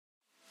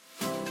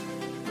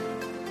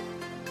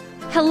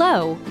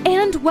Hello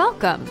and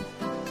welcome.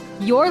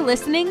 You're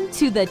listening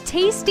to the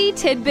Tasty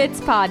Tidbits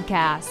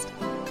Podcast.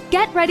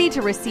 Get ready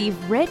to receive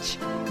rich,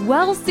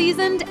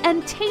 well-seasoned,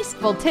 and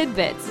tasteful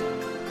tidbits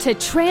to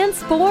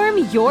transform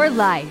your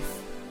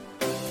life.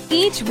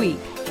 Each week,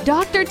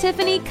 Dr.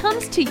 Tiffany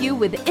comes to you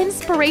with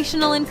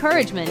inspirational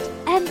encouragement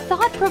and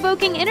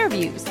thought-provoking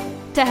interviews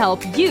to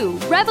help you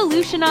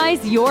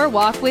revolutionize your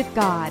walk with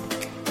God.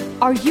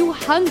 Are you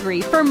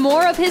hungry for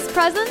more of His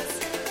presence?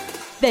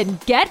 Then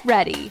get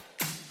ready.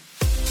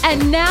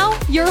 And now,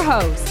 your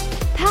host,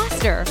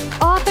 pastor,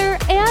 author,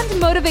 and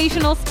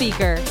motivational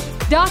speaker,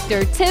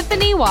 Dr.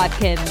 Tiffany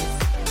Watkins.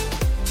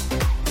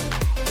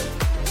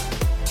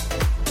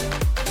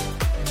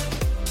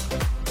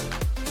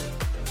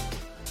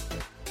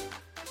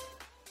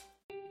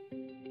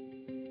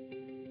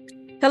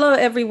 Hello,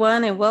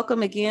 everyone, and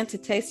welcome again to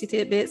Tasty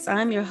Tidbits.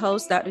 I'm your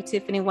host, Dr.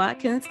 Tiffany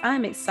Watkins.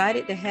 I'm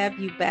excited to have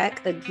you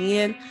back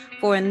again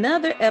for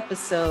another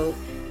episode.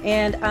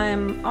 And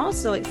I'm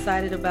also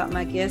excited about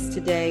my guest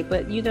today.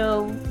 But, you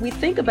know, we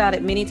think about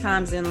it many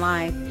times in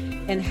life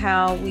and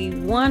how we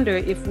wonder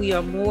if we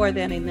are more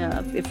than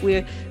enough, if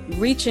we're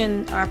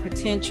reaching our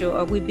potential,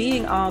 or we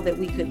being all that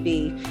we could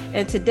be.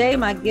 And today,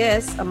 my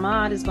guest,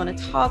 Ahmad, is going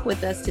to talk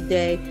with us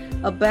today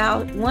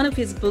about one of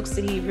his books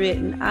that he's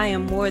written, I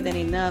Am More Than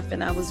Enough.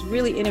 And I was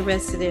really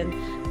interested in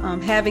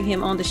having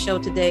him on the show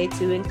today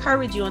to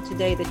encourage you on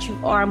today that you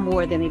are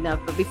more than enough.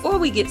 But before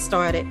we get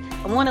started,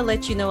 I want to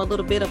let you know a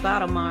little bit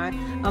about Ahmad.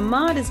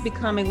 Ahmad is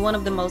becoming one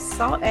of the most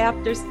sought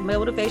after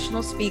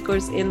motivational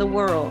speakers in the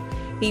world.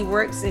 He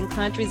works in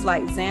countries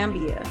like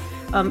Zambia.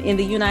 In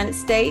the United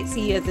States,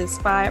 he has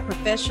inspired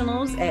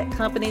professionals at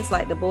companies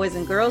like the Boys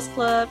and Girls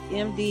Club,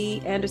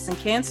 MD Anderson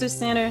Cancer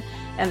Center,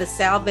 and the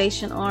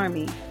Salvation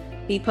Army.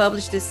 He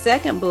published his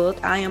second book,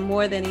 I Am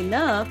More Than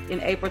Enough,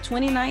 in April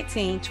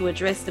 2019 to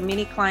address the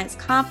many clients'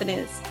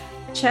 confidence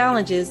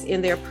challenges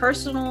in their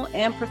personal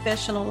and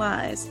professional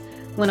lives.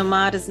 When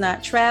Ahmad is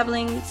not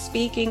traveling,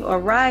 speaking, or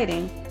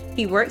writing,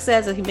 he works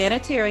as a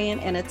humanitarian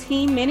and a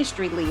team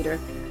ministry leader,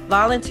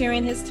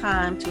 volunteering his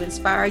time to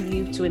inspire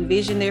youth to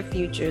envision their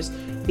futures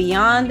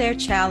beyond their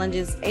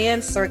challenges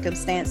and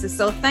circumstances.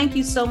 So thank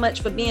you so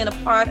much for being a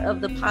part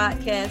of the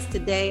podcast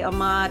today,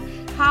 Ahmad.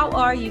 How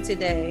are you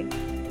today?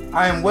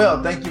 I am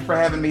well. Thank you for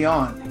having me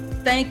on.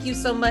 Thank you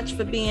so much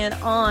for being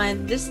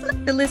on. Just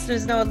let the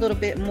listeners know a little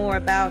bit more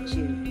about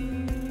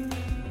you.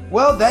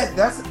 Well,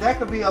 that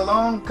could be a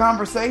long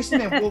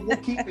conversation, and we'll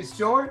keep it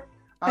short.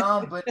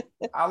 But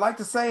I like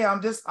to say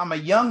I'm a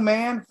young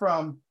man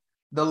from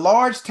the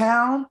large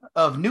town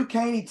of New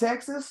Caney,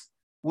 Texas,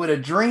 with a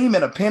dream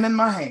and a pen in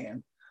my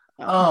hand.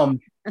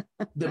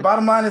 The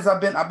bottom line is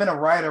I've been a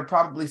writer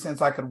probably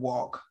since I could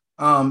walk.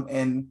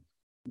 And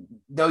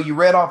though you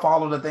read off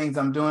all of the things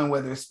I'm doing,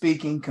 whether it's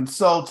speaking,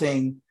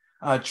 consulting,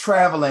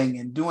 traveling,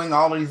 and doing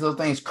all of these little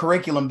things,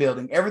 curriculum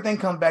building, everything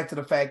comes back to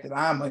the fact that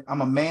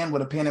I'm a man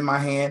with a pen in my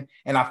hand,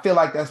 and I feel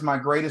like that's my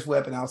greatest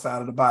weapon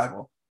outside of the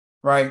Bible,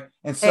 right?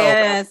 And so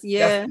that's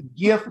the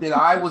gift that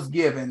I was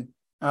given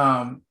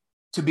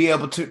to be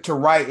able to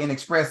write and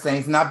express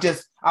things, and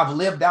I've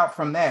lived out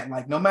from that.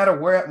 Like no matter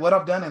what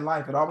I've done in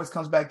life, it always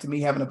comes back to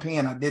me having a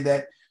pen. I did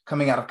that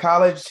coming out of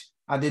college.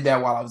 I did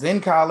that while I was in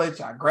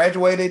college. I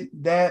graduated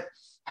that.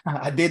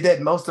 I did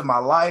that most of my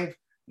life.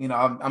 You know,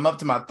 I'm up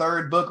to my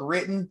third book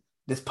written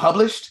that's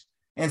published.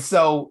 And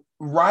so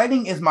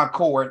writing is my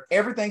core.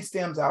 Everything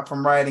stems out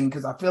from writing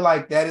because I feel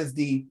like that is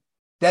the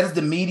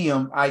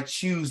medium I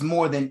choose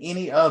more than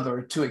any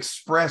other to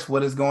express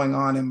what is going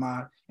on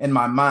in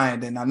my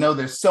mind. And I know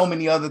there's so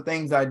many other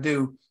things I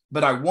do,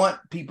 but I want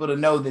people to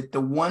know that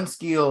the one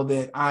skill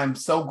that I'm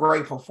so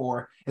grateful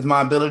for is my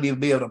ability to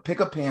be able to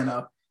pick a pen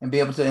up and be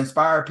able to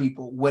inspire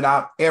people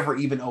without ever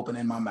even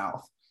opening my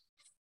mouth.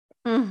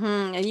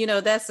 Mm-hmm. And, you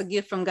know, that's a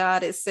gift from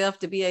God itself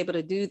to be able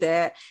to do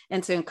that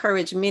and to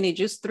encourage many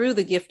just through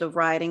the gift of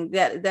writing.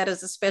 That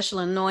is a special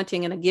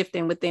anointing and a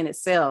gifting within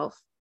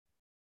itself.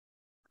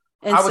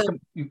 And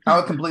I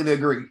would completely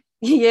agree.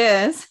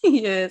 Yes,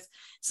 yes.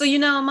 So, you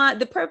know,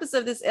 the purpose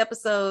of this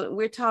episode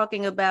we're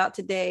talking about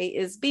today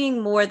is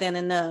being more than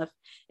enough.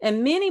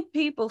 And many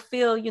people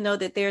feel, you know,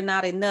 that they're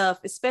not enough,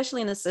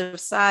 especially in a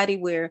society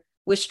where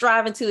we're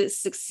striving to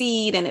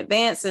succeed and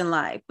advance in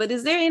life. But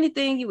is there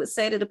anything you would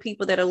say to the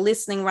people that are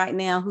listening right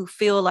now who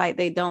feel like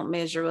they don't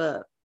measure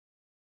up?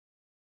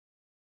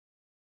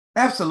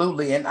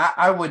 Absolutely. And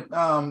I would,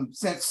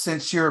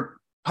 since your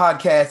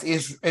podcast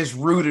is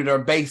rooted or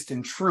based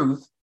in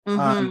truth,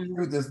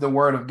 truth is the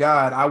word of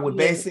God, I would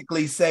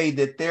basically say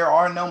that there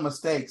are no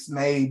mistakes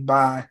made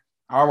by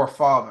our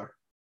Father,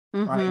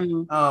 right?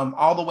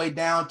 All the way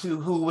down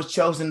to who was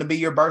chosen to be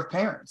your birth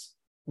parents,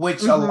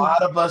 which a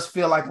lot of us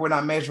feel like we're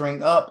not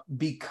measuring up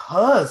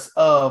because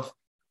of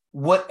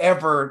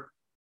whatever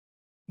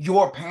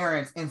your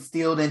parents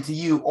instilled into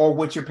you or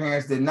what your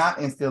parents did not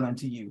instill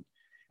into you.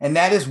 And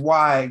that is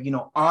why, you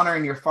know,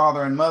 honoring your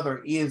father and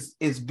mother is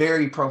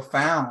very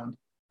profound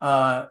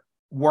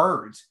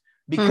words,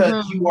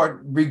 because you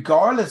are,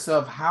 regardless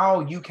of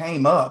how you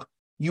came up,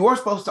 you are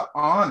supposed to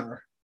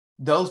honor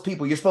those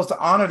people. You're supposed to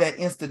honor that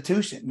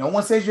institution. No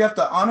one says you have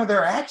to honor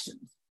their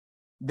actions,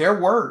 their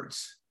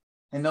words,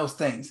 and those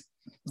things.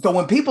 So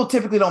when people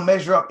typically don't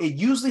measure up, it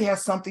usually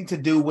has something to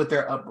do with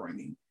their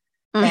upbringing.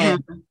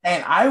 And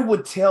I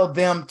would tell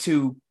them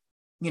to,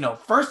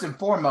 first and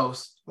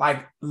foremost,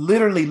 like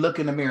literally look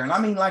in the mirror. And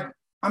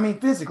I mean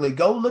physically,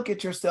 go look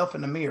at yourself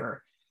in the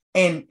mirror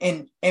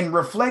and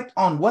reflect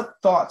on what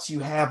thoughts you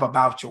have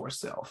about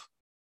yourself.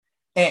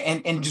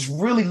 And just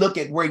really look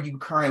at where you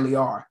currently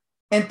are.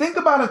 And think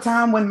about a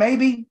time in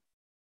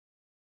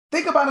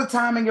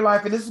your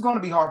life, and this is going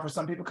to be hard for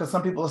some people because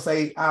some people will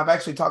say, I've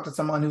actually talked to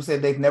someone who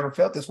said they've never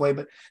felt this way,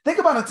 but think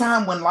about a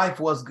time when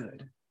life was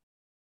good.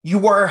 You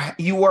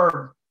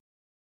were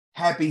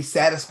happy,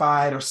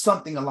 satisfied, or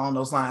something along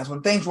those lines,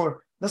 when things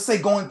were, let's say,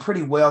 going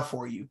pretty well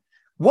for you.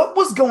 What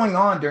was going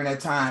on during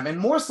that time? And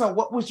more so,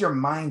 what was your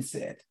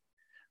mindset?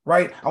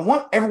 Right? I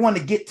want everyone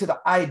to get to the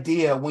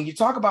idea when you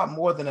talk about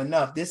more than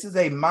enough, this is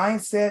a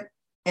mindset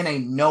and a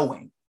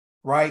knowing,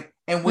 right?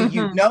 And when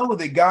you know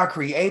that God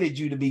created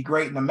you to be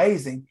great and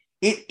amazing,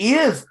 it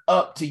is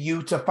up to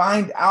you to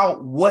find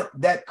out what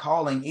that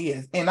calling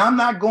is. And I'm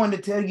not going to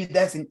tell you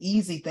that's an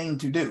easy thing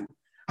to do.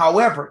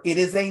 However, it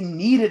is a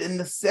needed and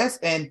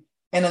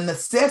a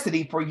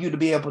necessity for you to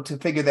be able to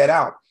figure that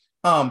out.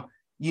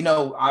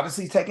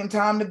 Obviously taking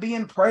time to be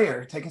in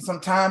prayer, taking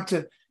some time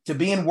to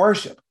be in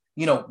worship,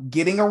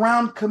 getting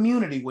around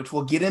community, which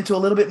we'll get into a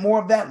little bit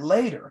more of that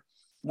later.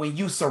 When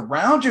you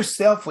surround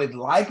yourself with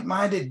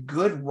like-minded,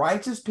 good,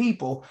 righteous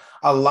people,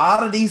 a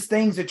lot of these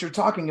things that you're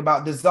talking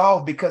about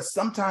dissolve, because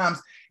sometimes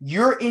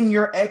you're in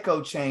your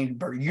echo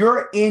chamber,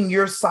 you're in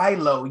your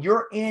silo,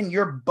 you're in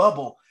your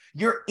bubble,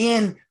 you're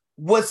in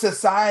what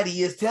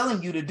society is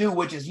telling you to do,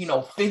 which is,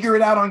 figure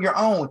it out on your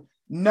own.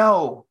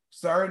 No,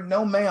 sir,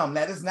 no, ma'am,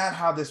 that is not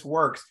how this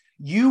works.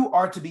 You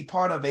are to be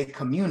part of a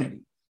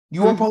community.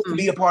 You are supposed to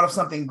be a part of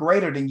something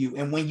greater than you.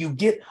 And when you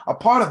get a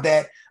part of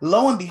that,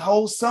 lo and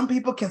behold, some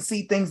people can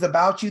see things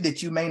about you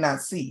that you may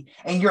not see.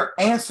 And your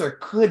answer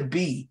could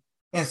be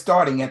in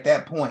starting at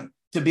that point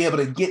to be able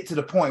to get to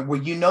the point where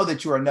you know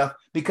that you're enough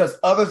because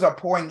others are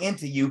pouring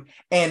into you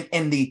and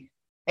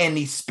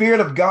the Spirit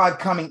of God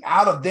coming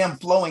out of them,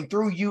 flowing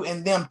through you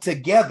and them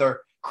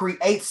together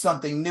creates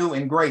something new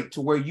and great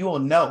to where you will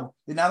know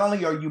that not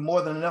only are you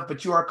more than enough,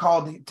 but you are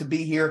called to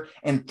be here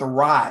and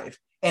thrive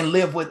and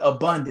live with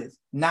abundance,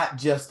 not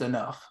just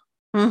enough.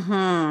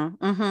 And,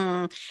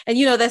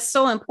 that's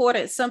so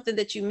important. Something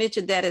that you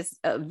mentioned that is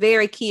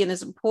very key and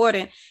is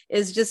important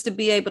is just to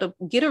be able to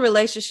get a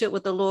relationship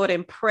with the Lord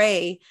and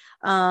pray.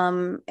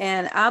 And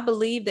I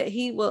believe that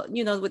he will,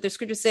 what the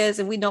scripture says,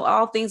 and we know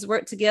all things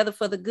work together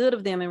for the good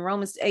of them in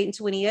Romans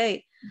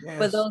 8:28,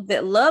 for those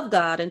that love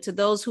God and to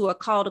those who are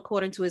called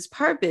according to his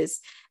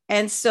purpose.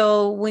 And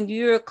so when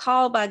you're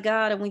called by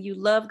God and when you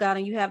love God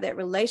and you have that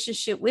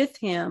relationship with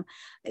him,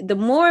 the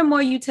more and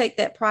more you take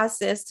that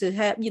process to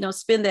have,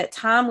 spend that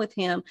time with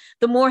him,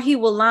 the more he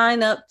will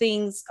line up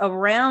things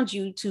around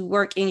you to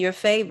work in your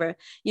favor.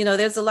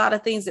 There's a lot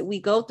of things that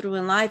we go through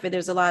in life and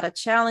there's a lot of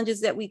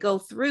challenges that we go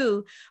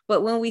through.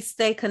 But when we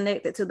stay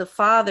connected to the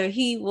Father,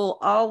 he will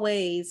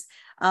always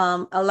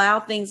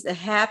allow things to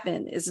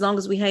happen as long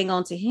as we hang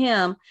on to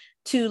him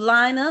to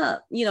line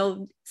up.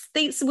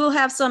 Things will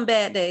have some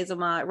bad days of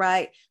mine,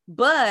 right?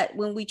 But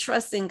when we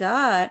trust in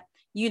God,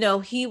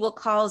 he will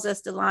cause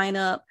us to line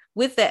up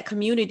with that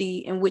community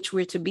in which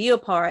we're to be a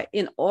part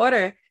in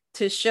order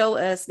to show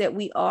us that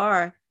we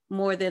are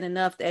more than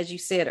enough, as you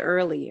said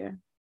earlier.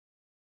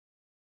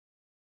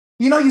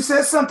 You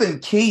said something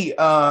key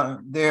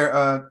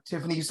there,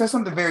 Tiffany. You said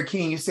something very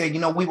key, and you said,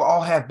 we will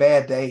all have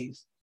bad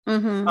days.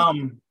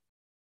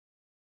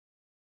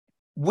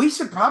 We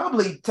should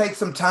probably take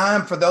some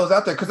time for those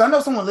out there, because I know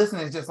someone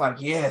listening is just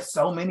like, yeah,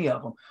 so many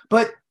of them.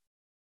 But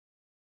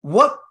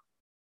what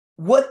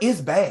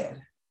is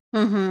bad?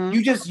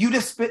 You just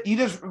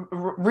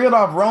reeled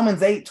off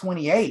Romans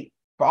 8:28.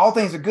 For all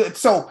things are good.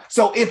 So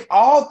if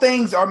all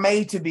things are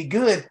made to be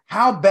good,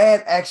 how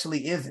bad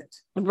actually is it?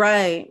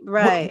 Right.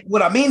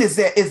 What I mean is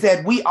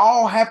that we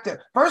all have to,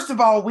 first of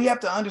all, we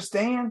have to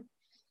understand.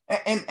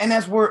 And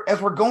as we're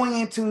going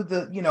into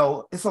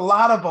it's a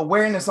lot of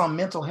awareness on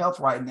mental health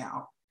right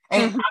now.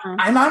 And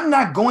I'm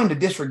not going to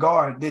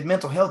disregard that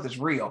mental health is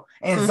real.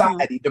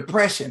 Anxiety,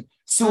 depression,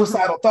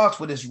 suicidal thoughts,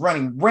 what is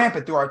running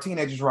rampant through our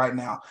teenagers right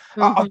now.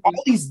 All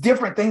these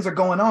different things are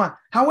going on.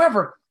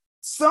 However,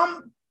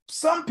 some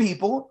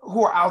people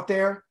who are out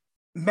there,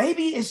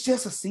 maybe it's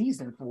just a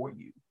season for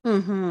you.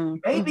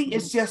 Maybe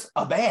it's just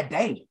a bad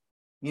day.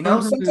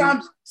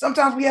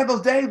 Sometimes we have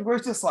those days where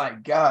it's just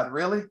like, God,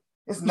 really?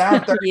 It's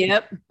 9:30.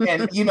 Yep.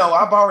 And,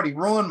 I've already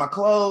ruined my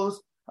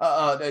clothes.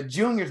 The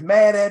junior's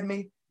mad at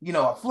me.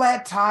 A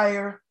flat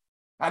tire.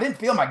 I didn't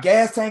fill my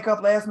gas tank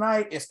up last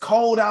night. It's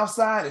cold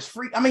outside. It's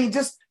free. I mean,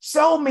 just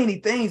so many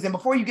things. And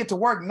before you get to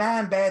work,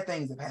 9 bad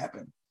things have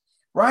happened.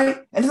 Right.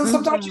 And then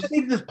sometimes you just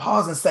need to just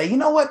pause and say, you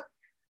know what?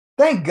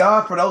 Thank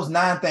God for those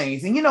 9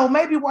 things. And,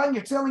 maybe while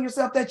you're telling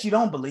yourself that, you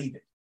don't believe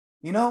it.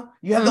 You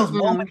have those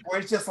moments where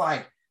it's just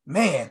like,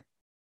 man,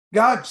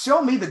 God,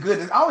 show me the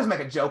goodness. I always make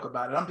a joke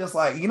about it. I'm just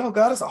like,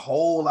 God, there's a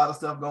whole lot of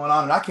stuff going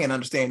on and I can't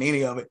understand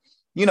any of it.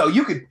 You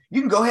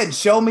can go ahead and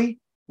show me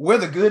where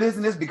the good is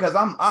in this, because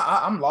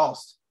I'm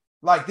lost.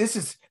 Like this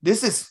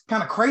is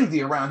kind of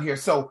crazy around here.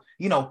 So,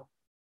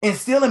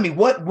 instill in me,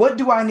 what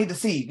do I need to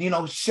see?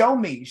 Show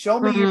me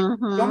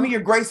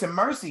your grace and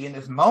mercy in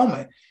this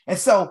moment. And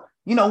so,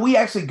 we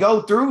actually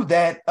go through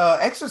that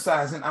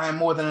exercise in I Am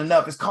More Than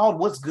Enough. It's called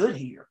What's Good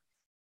Here.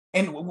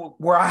 And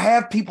where I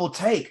have people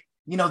take,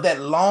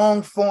 that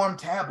long form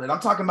tablet.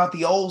 I'm talking about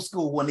the old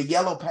school one, the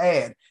yellow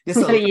pad. This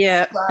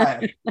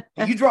side,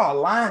 and you draw a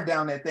line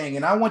down that thing.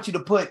 And I want you to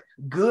put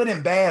good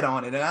and bad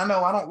on it. And I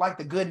know I don't like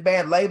the good and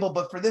bad label,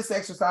 but for this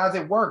exercise,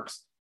 it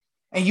works.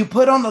 And you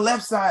put on the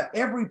left side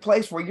every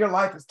place where your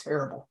life is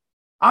terrible.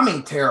 I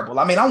mean, terrible.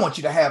 I mean, I want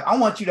you to have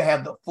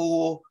the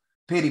full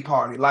pity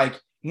party. Like,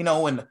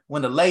 when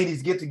the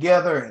ladies get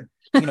together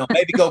and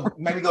maybe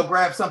go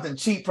grab something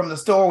cheap from the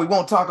store. We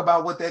won't talk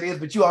about what that is,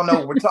 but you all know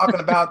what we're talking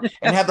about,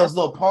 and have those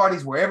little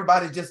parties where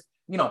everybody's just,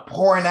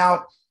 pouring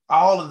out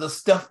all of the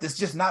stuff that's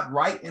just not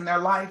right in their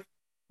life,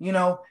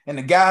 and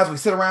the guys, we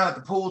sit around at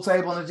the pool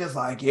table and it's just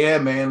like, yeah,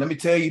 man, let me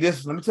tell you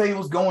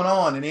what's going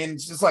on. And then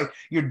it's just like,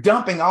 you're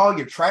dumping all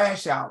your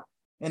trash out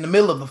in the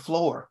middle of the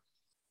floor.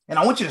 And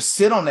I want you to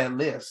sit on that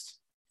list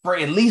for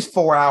at least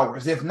 4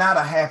 hours, if not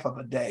a half of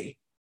a day.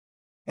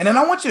 And then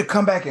I want you to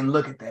come back and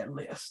look at that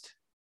list.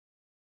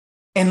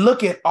 And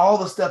look at all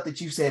the stuff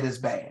that you said is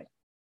bad.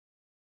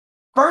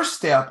 First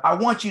step, I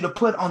want you to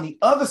put on the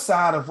other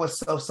side of what's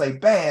so say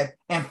bad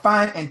and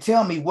find and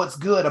tell me what's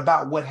good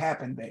about what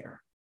happened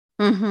there.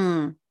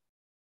 Mm-hmm.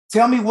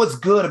 Tell me what's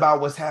good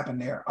about what's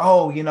happened there.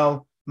 Oh,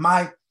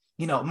 my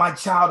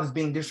child is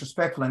being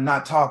disrespectful and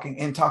not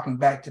talking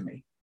back to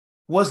me.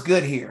 What's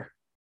good here?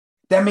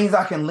 That means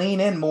I can lean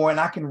in more and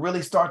I can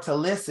really start to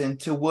listen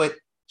to what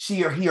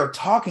she or he are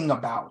talking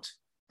about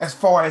as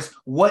far as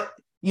what,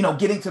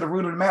 getting to the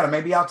root of the matter.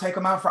 Maybe I'll take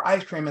them out for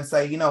ice cream and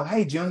say,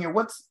 hey, Junior,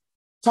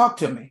 talk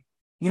to me.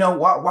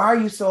 Why are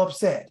you so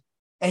upset?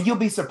 And you'll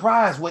be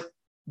surprised what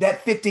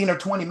that 15 or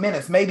 20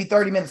 minutes, maybe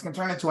 30 minutes can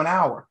turn into an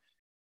hour.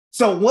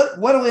 So what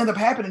will end up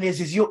happening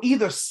is you'll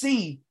either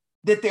see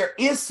that there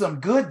is some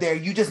good there.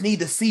 You just need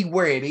to see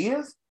where it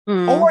is.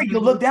 Mm-hmm. Or you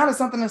look down at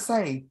something and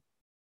say,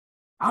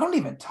 I don't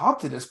even talk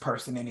to this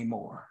person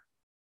anymore.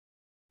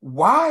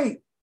 Why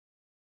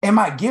am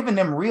I giving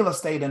them real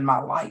estate in my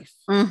life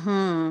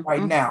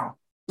right now?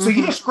 So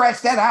you just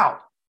scratch that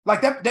out.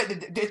 Like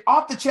that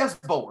off the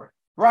chessboard,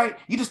 right?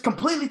 You just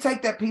completely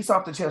take that piece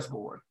off the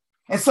chessboard.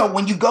 And so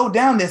when you go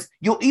down this,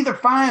 you'll either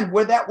find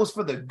where that was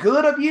for the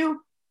good of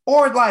you,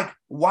 or like,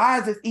 why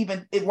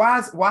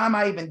am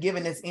I even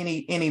giving this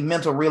any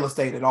mental real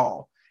estate at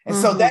all? And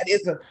so that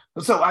is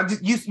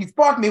you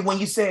sparked me when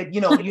you said,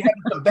 you having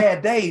some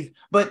bad days,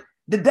 but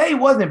the day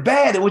wasn't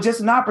bad. It was just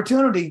an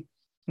opportunity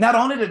not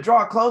only to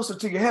draw closer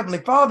to your Heavenly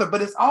Father,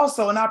 but it's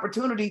also an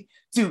opportunity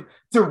to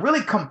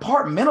really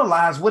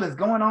compartmentalize what is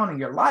going on in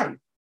your life,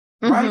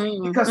 right?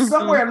 Because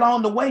somewhere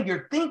along the way,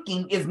 your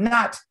thinking is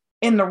not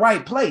in the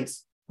right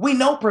place. We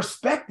know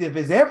perspective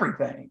is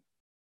everything,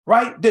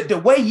 right? The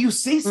way you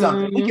see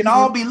something, we can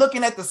all be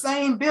looking at the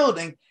same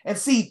building and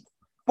see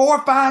 4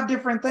 or 5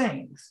 different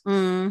things.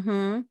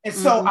 And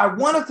so I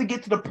want us to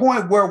get to the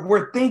point where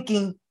we're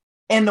thinking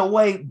in the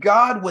way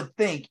God would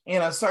think,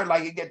 in a certain,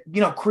 like,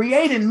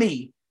 create in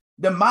me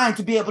the mind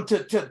to be able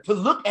to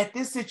look at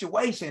this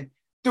situation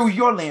through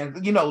your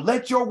lens.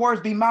 Let your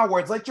words be my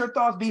words, let your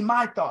thoughts be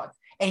my thoughts.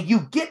 And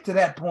you get to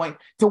that point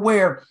to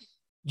where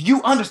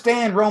you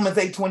understand Romans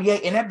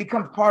 8:28, and that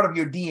becomes part of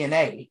your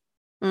DNA.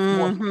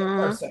 And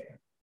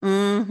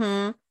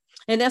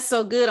that's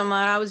so good,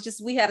 Ahmad.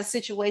 We had a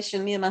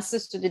situation, me and my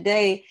sister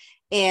today,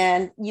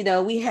 and,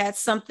 we had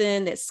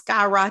something that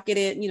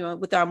skyrocketed,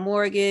 with our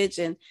mortgage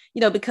and,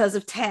 because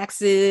of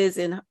taxes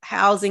and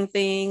housing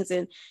things.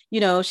 And,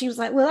 she was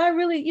like, well, I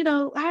really,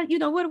 what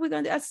are we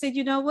going to do? I said,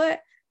 you know what?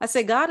 I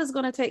said, God is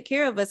going to take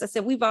care of us. I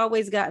said, we've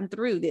always gotten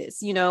through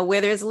this, where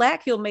there's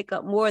lack, he'll make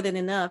up more than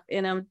enough.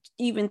 And I'm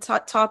even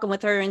talking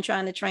with her and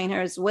trying to train her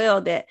as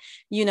well that,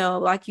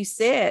 like you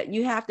said,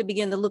 you have to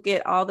begin to look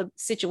at all the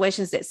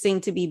situations that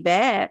seem to be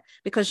bad,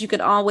 because you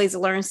can always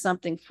learn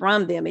something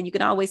from them and you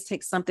can always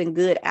take something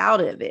good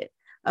out of it.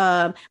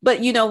 But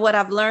what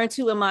I've learned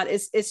too, Ahmad,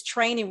 is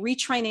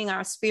retraining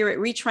our spirit,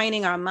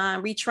 retraining our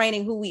mind,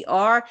 retraining who we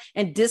are,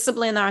 and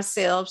discipline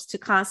ourselves to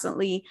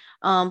constantly,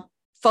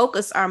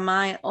 focus our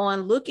mind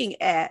on looking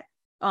at,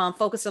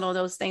 focusing on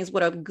those things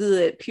what are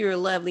good, pure,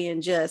 lovely,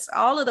 and just.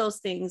 All of those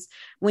things,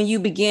 when you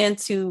begin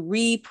to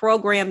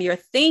reprogram your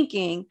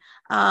thinking,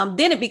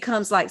 then it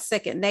becomes like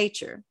second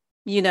nature,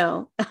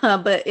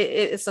 but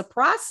it's a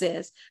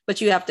process,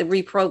 but you have to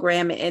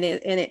reprogram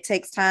it, and it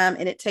takes time,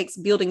 and it takes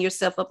building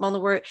yourself up on the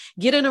word,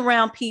 getting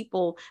around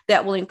people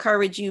that will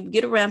encourage you,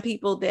 get around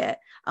people that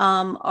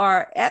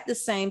are at the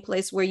same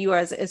place where you are,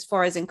 as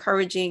far as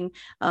encouraging,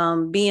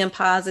 being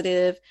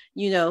positive,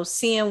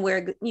 seeing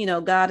where,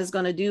 God is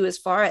going to do as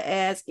far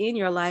as in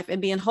your life, and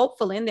being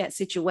hopeful in that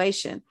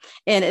situation.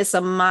 And it's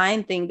a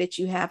mind thing that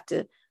you have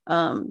to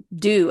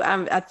do.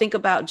 I think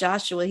about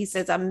Joshua. He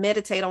says, I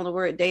meditate on the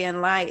word day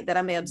and night, that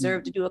I may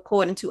observe to do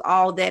according to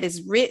all that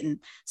is written.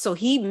 So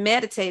he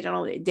meditated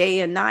on it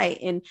day and night.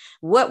 And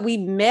what we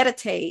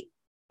meditate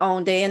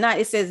on day and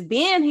night, it says,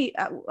 then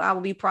I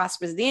will be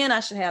prosperous, then I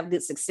should have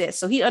good success.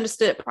 So he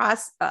understood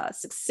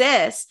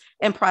success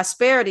and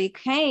prosperity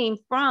comes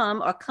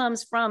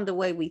from the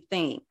way we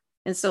think.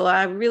 And so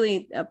I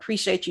really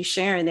appreciate you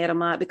sharing that,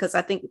 Ahmad, because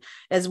I think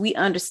as we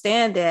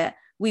understand that,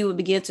 we will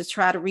begin to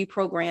try to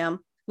reprogram,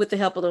 with the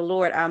help of the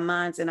Lord, our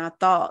minds and our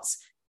thoughts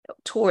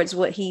towards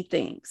what he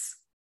thinks.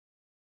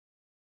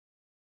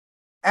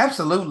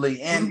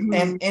 Absolutely. And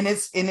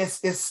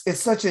it's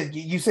such a,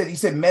 you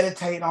said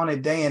meditate on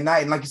it day and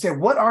night. And like you said,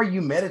 what are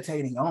you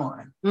meditating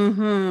on?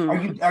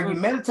 Mm-hmm. Are you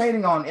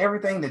meditating on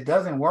everything that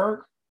doesn't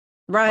work?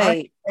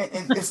 Right. And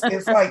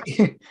it's like,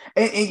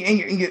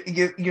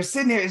 and you're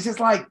sitting there, it's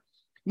just like,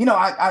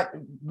 I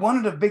one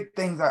of the big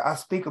things I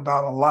speak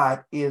about a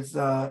lot is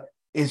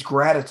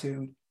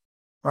gratitude.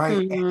 Right.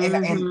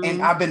 Mm-hmm.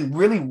 And I've been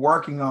really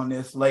working on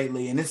this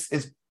lately, and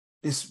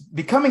it's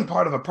becoming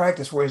part of a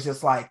practice where it's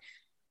just like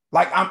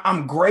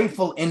I'm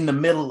grateful in the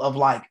middle of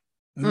like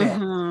mess.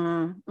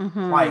 Mm-hmm.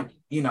 Mm-hmm. Like,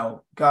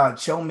 God,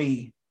 show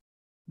me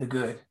the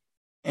good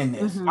in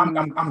this.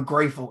 Mm-hmm. I'm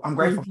grateful. I'm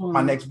grateful for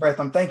my next breath.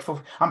 I'm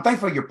thankful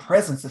your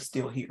presence is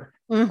still here.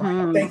 Mm-hmm.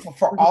 Right? I'm thankful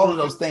for all of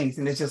those things.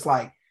 And it's just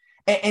like,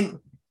 and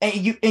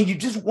you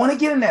just want to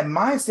get in that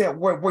mindset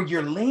where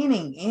you're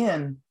leaning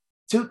in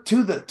to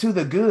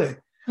the good.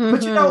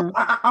 Mm-hmm. But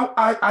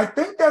I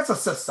think that's a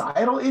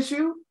societal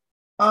issue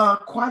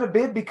quite a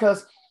bit,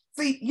 because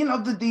see,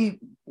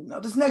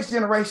 this next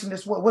generation,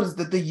 this what is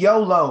the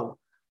YOLO?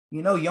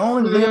 You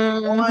only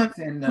live once,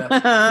 and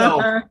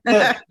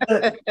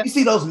you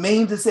see those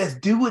memes that says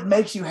 "do what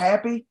makes you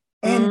happy,"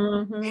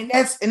 and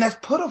that's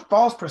put a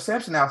false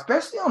perception out,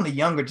 especially on the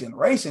younger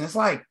generation. It's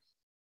like,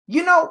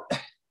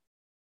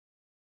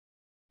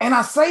 and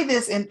I say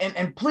this,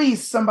 and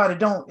please, somebody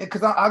don't,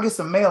 because I'll get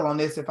some mail on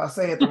this if I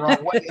say it the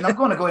wrong way, and I'm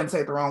going to go ahead and say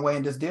it the wrong way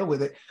and just deal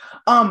with it.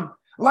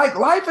 Like,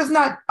 life is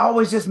not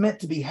always just meant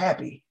to be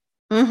happy.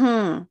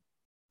 Mm-hmm.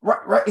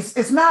 Right.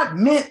 It's not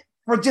meant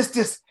for just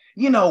this,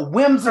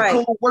 whimsical.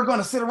 Right. We're going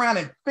to sit around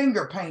and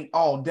finger paint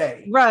all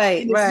day.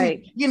 Right.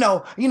 Right.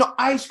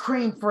 Ice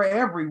cream for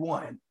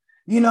everyone.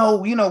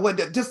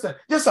 With just a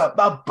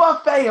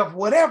buffet of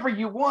whatever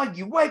you want.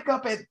 You wake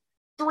up at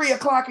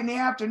 3:00 in the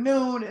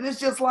afternoon, and it's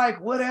just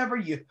like whatever,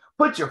 you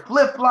put your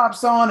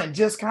flip-flops on and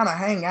just kind of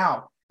hang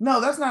out.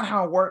 No, that's not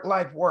how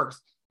life works.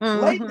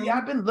 Mm-hmm. Lately,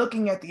 I've been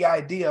looking at the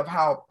idea of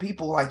how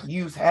people like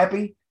use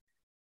happy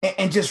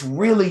and just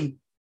really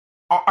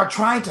are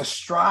trying to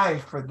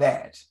strive for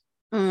that.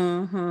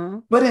 Mm-hmm.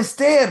 But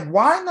instead,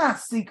 why not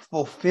seek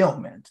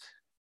fulfillment?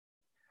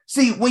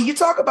 See, when you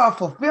talk about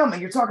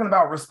fulfillment, you're talking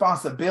about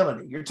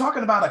responsibility. You're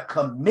talking about a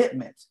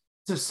commitment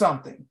to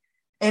something.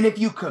 And if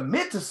you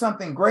commit to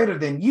something greater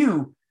than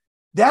you,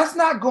 that's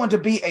not going to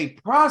be a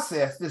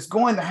process that's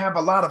going to have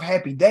a lot of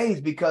happy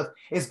days, because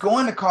it's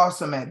going to cause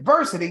some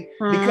adversity,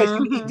 because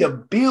you need to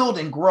build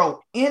and grow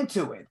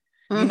into it.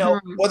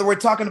 Whether we're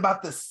talking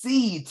about the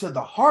seed to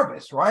the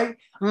harvest, right?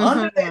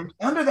 Under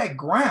that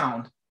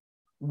ground,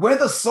 where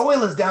the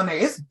soil is down there,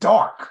 it's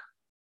dark.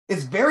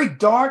 It's very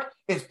dark.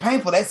 It's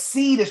painful. That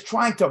seed is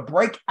trying to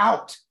break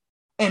out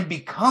and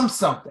become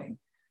something.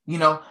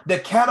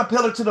 The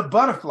caterpillar to the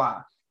butterfly.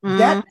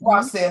 That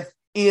process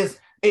is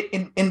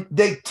it, and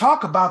they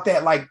talk about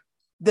that like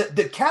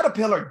the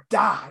caterpillar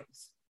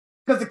dies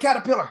because the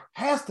caterpillar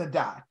has to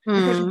die,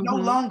 because you're no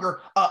longer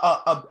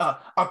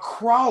a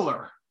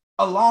crawler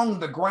along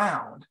the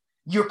ground.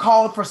 You're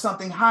called for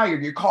something higher.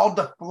 You're called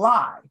to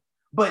fly,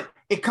 but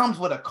it comes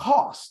with a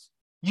cost.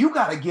 You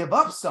got to give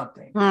up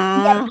something. You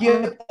got to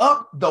give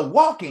up the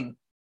walking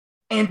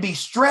and be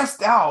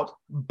stressed out,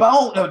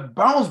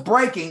 bones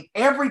breaking,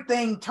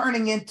 everything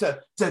turning into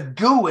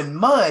goo and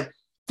mud,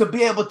 to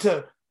be able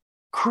to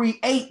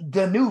create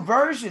the new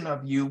version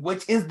of you,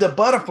 which is the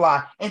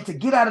butterfly. And to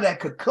get out of that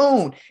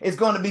cocoon is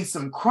going to be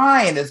some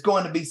crying. It's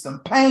going to be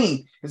some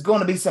pain. It's going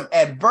to be some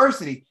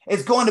adversity.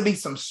 It's going to be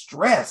some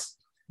stress.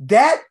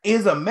 That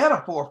is a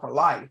metaphor for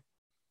life.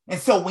 And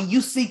so when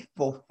you seek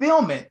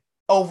fulfillment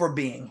over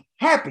being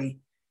happy,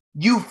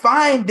 you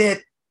find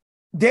that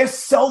there's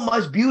so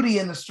much beauty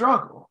in the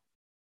struggle.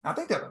 I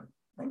think there's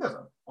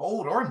an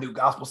old or new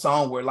gospel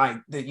song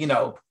where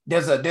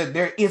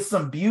there is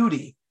some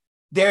beauty.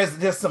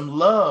 There's some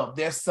love.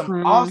 There's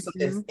some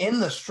awesomeness in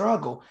the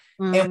struggle.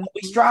 And when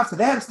we strive to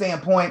that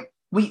standpoint,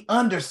 we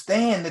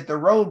understand that the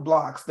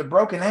roadblocks, the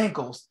broken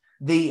ankles,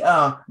 the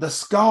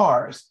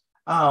scars,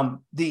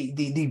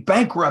 the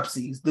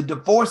bankruptcies, the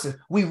divorces,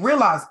 we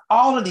realize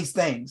all of these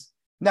things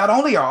not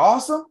only are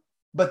awesome,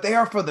 but they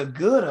are for the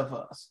good of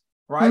us,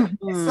 right?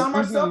 And some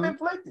are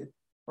self-inflicted,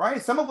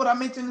 right? Some of what I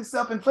mentioned is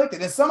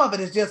self-inflicted, and some of it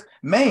is just,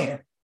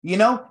 man,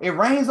 it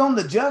rains on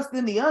the just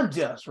and the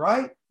unjust,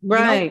 right?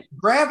 Right.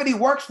 Gravity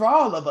works for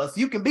all of us.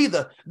 You can be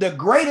the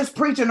greatest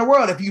preacher in the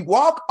world. If you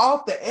walk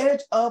off the edge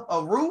of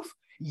a roof,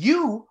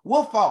 you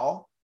will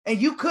fall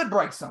and you could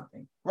break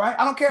something. right?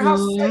 I don't care how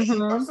saved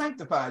or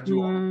sanctified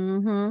you are.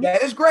 Mm-hmm.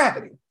 That is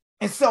gravity.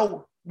 And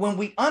so when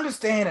we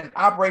understand and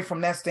operate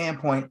from that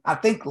standpoint, I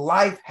think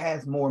life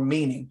has more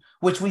meaning,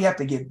 which we have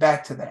to get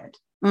back to that.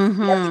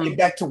 Mm-hmm. We have to get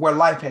back to where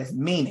life has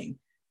meaning,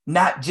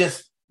 not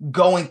just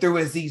going through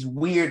as these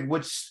weird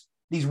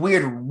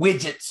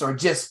widgets or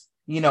just,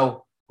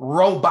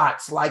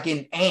 robots like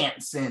in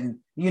Ants and,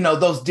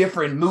 those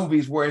different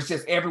movies where it's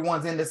just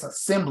everyone's in this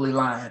assembly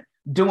line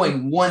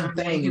doing one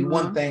thing and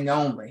one thing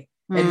only.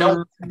 And no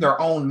one has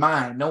their own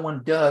mind. No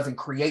one does and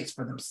creates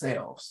for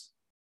themselves.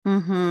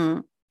 Mm-hmm.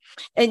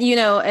 And,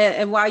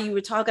 and while you were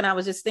talking, I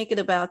was just thinking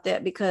about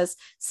that, because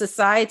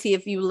society,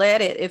 if you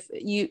let it,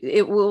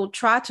 it will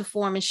try to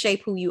form and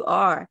shape who you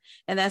are.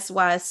 And that's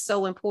why it's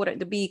so important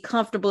to be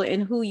comfortable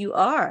in who you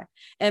are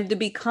and to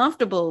be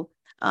comfortable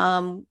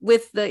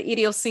with the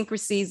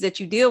idiosyncrasies that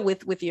you deal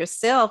with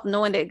yourself,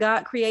 knowing that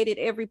God created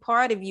every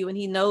part of you and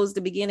he knows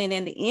the beginning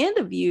and the end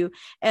of you,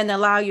 and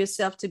allow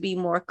yourself to be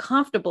more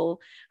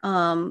comfortable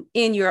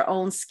in your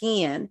own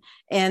skin.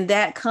 And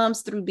that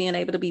comes through being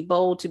able to be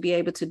bold, to be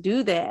able to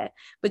do that.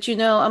 But,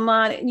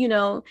 Ahmad,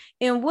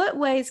 in what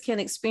ways can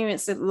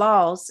experience of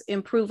loss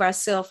improve our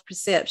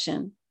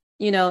self-perception?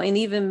 And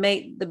even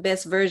make the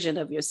best version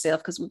of yourself?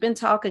 Because we've been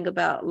talking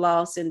about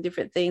loss and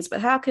different things,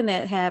 but how can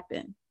that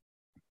happen?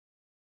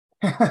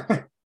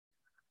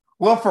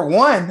 Well, for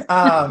one,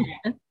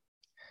 and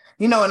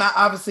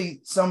obviously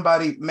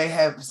somebody may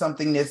have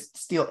something that's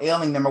still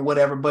ailing them or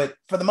whatever, but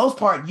for the most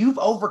part, you've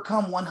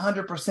overcome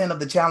 100% of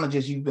the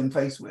challenges you've been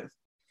faced with.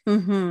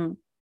 Mm-hmm.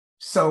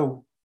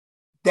 So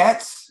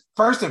that's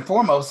first and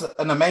foremost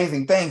an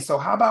amazing thing. So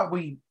how about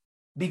we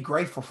be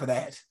grateful for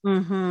that?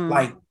 Mm-hmm.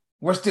 Like,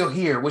 we're still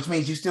here, which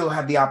means you still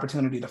have the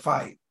opportunity to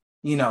fight.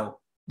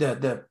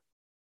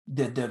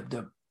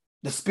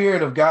 The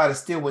Spirit of God is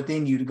still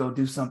within you to go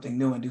do something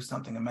new and do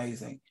something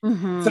amazing.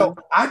 Mm-hmm. So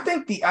I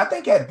think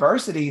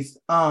adversities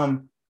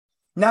not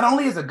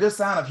only is a good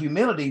sign of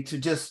humility to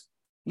just,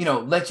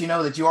 let you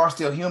know that you are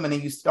still human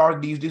and you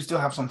do still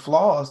have some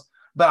flaws,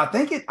 but I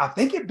think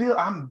it builds,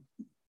 I'm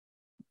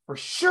for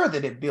sure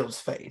that it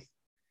builds faith.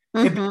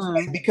 Mm-hmm. It builds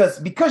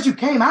faith because you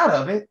came out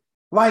of it,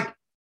 like,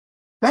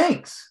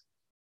 thanks.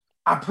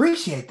 I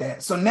appreciate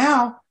that. So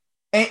now,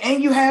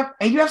 and you have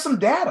some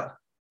data,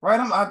 right?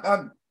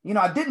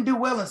 I didn't do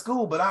well in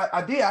school, but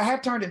I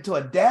have turned into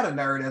a data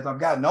nerd as I've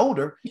gotten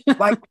older.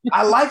 Like,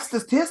 I like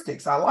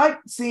statistics. I like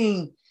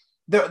seeing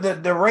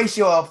the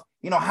ratio of,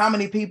 how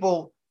many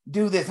people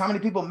do this, how many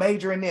people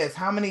major in this,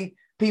 how many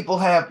people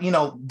have,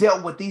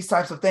 dealt with these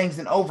types of things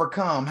and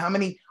overcome,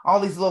 all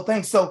these little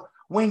things. So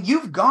when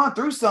you've gone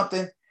through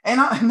something, and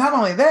not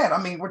only that,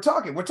 I mean, we're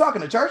talking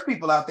to church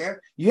people out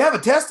there, you have a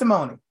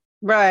testimony.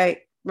 Right.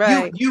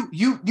 You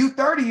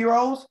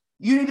 30-year-olds,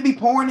 you need to be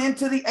pouring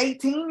into the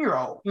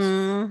 18-year-olds.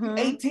 Mm-hmm.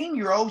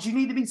 18-year-olds, you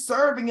need to be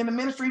serving in the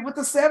ministry with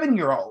the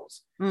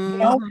 7-year-olds.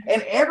 Mm-hmm.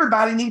 And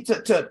everybody needs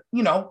to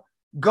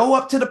go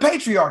up to the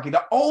patriarchy,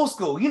 the old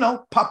school,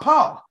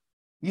 Papa.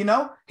 He's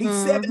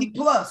Mm-hmm. 70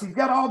 plus. He's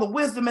got all the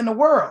wisdom in the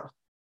world.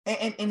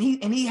 And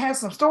he has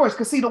some stories.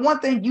 Because see, the one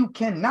thing you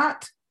can't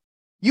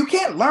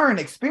learn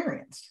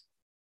experience.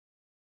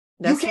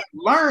 You can't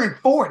learn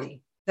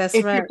 40 if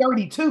you're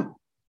 32.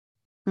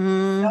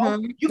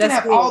 Mm-hmm. You can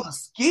have all the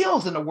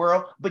skills in the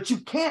world, but you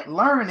can't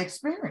learn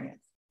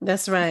experience.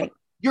 That's right.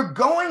 You're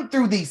going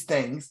through these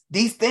things.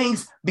 These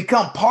things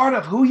become part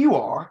of who you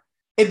are.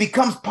 It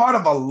becomes part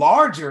of a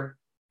larger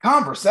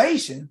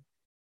conversation.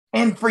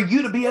 And for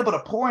you to be able to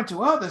pour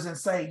into others and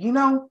say,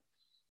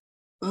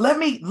 let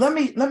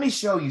me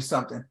show you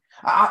something.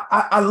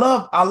 I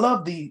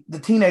love the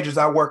teenagers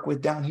I work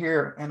with down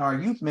here in our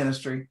youth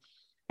ministry.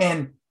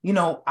 And,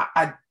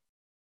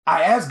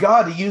 I ask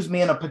God to use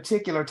me in a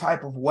particular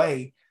type of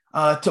way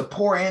to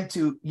pour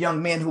into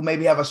young men who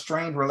maybe have a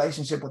strained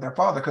relationship with their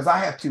father, because I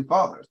have two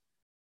fathers,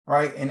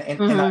 right? And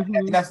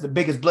that's the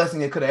biggest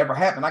blessing that could have ever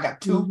happened. I got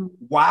two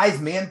wise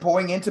men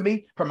pouring into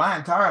me for my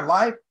entire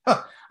life.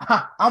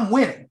 I'm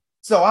winning.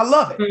 So I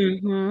love it.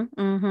 Mm-hmm.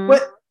 Mm-hmm.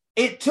 But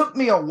it took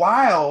me a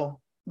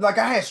while. Like,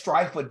 I had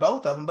strife with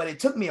both of them, but it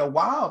took me a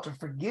while to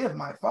forgive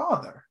my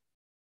father.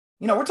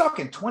 We're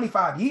talking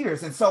 25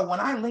 years. And so when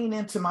I lean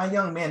into my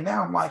young men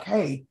now, I'm like,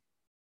 hey,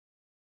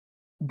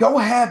 go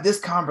have this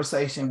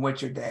conversation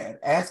with your dad.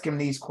 Ask him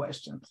these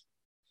questions.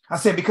 I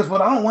said, because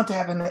what I don't want to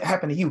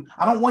happen to you,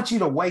 I don't want you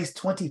to waste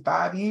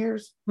 25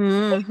 years.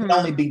 Mm-hmm. It can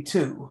only be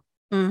 2.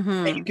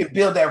 Mm-hmm. And you can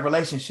build that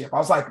relationship. I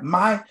was like,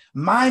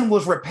 mine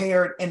was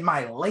repaired in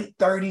my late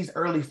 30s,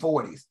 early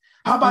 40s.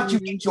 How about you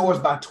get yours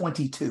by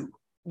 22?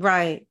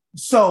 Right.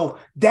 So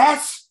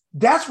that's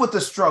what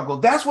the struggle,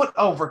 that's what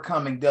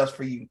overcoming does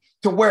for you,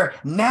 to where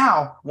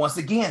now, once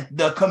again,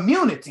 the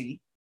community,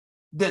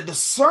 the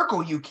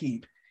circle you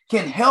keep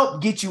can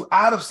help get you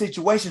out of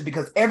situations,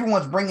 because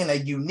everyone's bringing a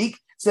unique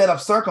set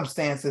of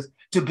circumstances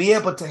to be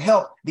able to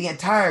help the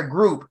entire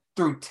group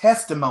through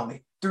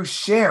testimony, through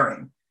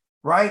sharing,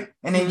 right?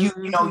 And then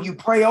you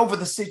pray over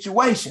the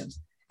situations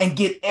and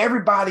get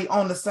everybody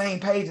on the same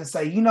page and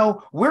say,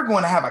 we're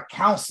going to have a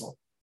council.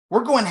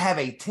 We're going to have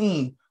a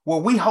team where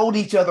we hold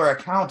each other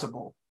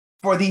accountable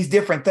for these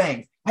different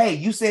things. Hey,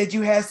 you said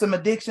you had some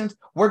addictions.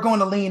 We're going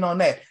to lean on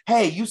that.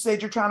 Hey, you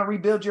said you're trying to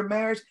rebuild your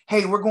marriage.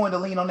 Hey, we're going to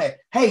lean on that.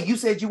 Hey, you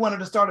said you wanted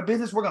to start a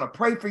business. We're going to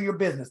pray for your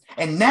business.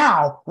 And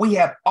now we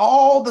have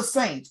all the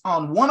saints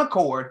on one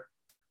accord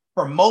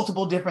for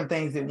multiple different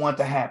things that want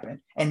to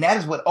happen. And that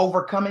is what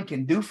overcoming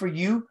can do for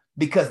you,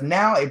 because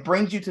now it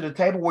brings you to the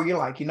table where you're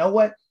like, you know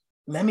what?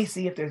 Let me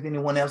see if there's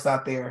anyone else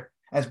out there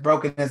as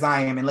broken as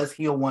I am, and let's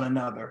heal one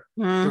another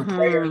through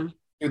prayer,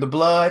 through the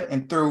blood,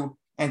 and through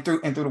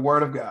the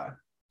word of God.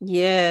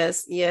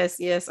 Yes, yes,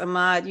 yes.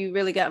 Ahmad, you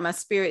really got my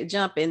spirit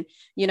jumping.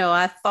 You know,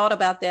 I thought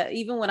about that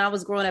even when I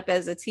was growing up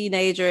as a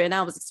teenager, and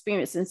I was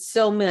experiencing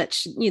so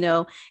much, you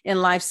know,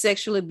 in life,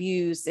 sexual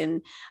abuse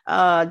and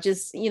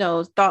just, you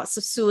know, thoughts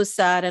of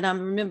suicide. And I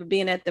remember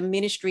being at the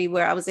ministry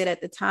where I was at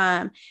the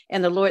time,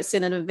 and the Lord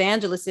sent an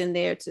evangelist in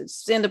there to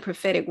send a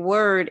prophetic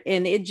word,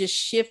 and it just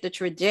shifted the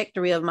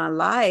trajectory of my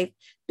life,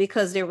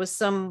 because there was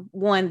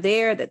someone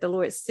there that the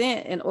Lord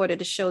sent in order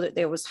to show that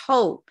there was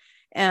hope.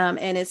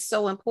 And it's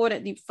so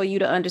important for you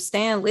to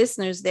understand,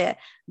 listeners, that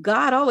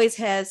God always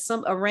has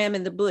a ram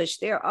in the bush.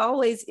 There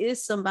always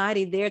is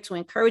somebody there to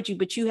encourage you,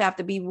 but you have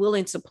to be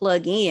willing to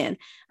plug in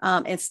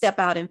and step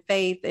out in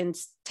faith and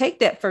take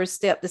that first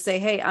step to say,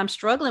 hey, I'm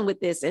struggling with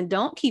this, and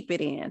don't keep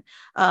it in.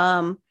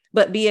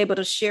 But be able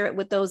to share it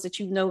with those that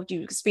you know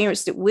you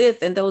experienced it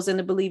with, and those in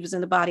the believers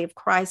in the body of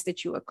Christ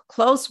that you are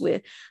close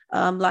with.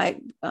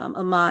 Like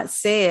Ahmad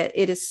said,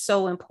 it is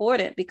so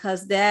important,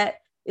 because that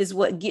is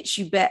what gets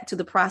you back to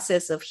the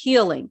process of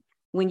healing,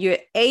 when you're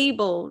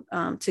able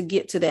to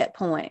get to that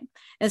point.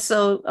 And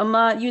so,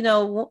 Ahmad, you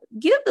know,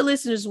 give the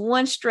listeners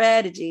one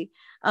strategy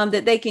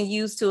that they can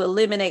use to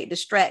eliminate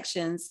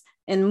distractions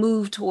and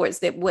move towards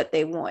what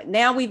they want.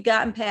 Now we've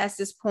gotten past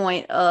this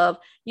point of,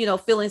 you know,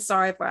 feeling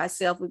sorry for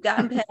ourselves. We've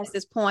gotten past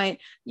this point,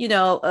 you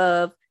know,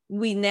 of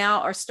we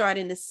now are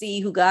starting to see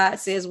who God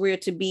says we're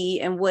to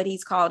be and what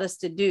he's called us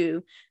to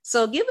do.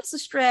 So give us a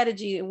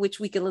strategy in which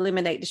we can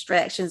eliminate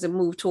distractions and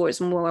move towards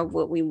more of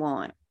what we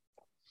want.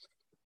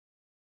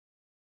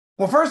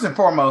 Well, first and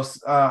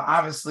foremost,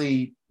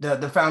 obviously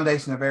the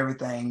foundation of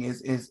everything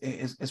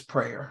is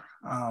prayer.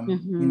 You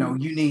know,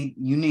 you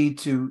need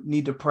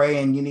to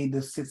pray, and you need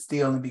to sit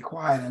still and be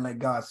quiet and let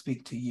God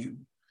speak to you.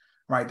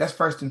 Right. That's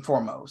first and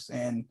foremost.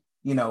 And,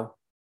 you know,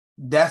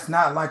 that's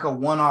not like a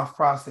one-off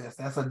process.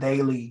 That's a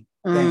daily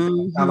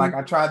thing. Not like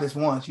I tried this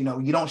once. You know,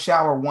 you don't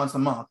shower once a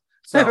month.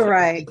 So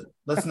right.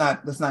 let's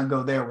not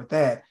go there with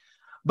that.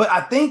 But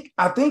I think,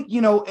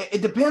 you know,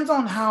 it depends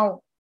on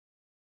how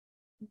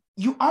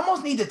you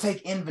almost need to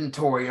take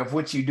inventory of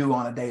what you do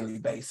on a daily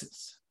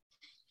basis.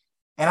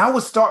 And I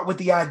would start with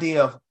the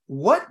idea of,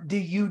 what do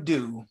you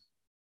do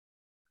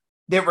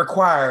that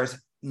requires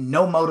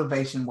no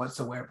motivation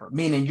whatsoever?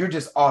 Meaning you're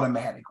just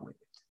automatic with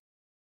it.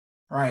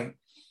 Right.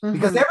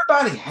 Because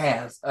everybody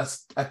has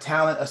a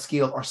talent, a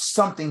skill, or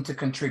something to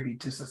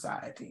contribute to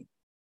society.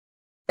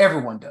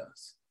 Everyone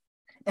does.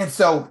 And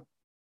so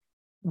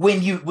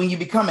when you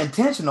become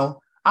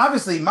intentional,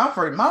 obviously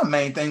my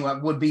main thing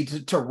would be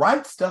to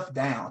write stuff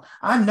down.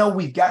 I know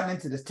we've gotten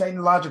into this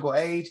technological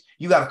age.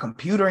 You got a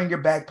computer in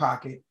your back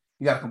pocket.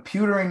 You got a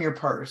computer in your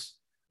purse,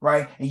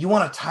 right? And you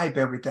want to type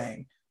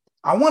everything.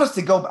 I want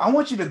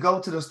you to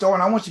go to the store,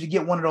 and I want you to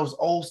get one of those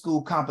old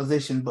school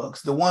composition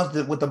books, the ones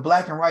that with the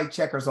black and white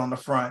checkers on the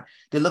front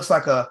that looks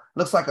like the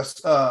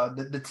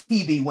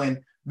TV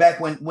when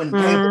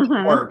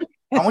cable worked.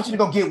 I want you to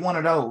go get one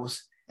of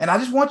those. And I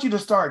just want you to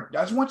start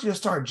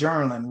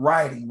journaling,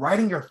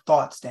 writing your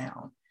thoughts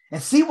down,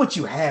 and see what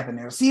you have in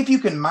there. See if you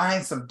can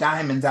mine some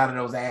diamonds out of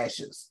those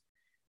ashes,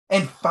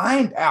 and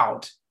find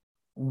out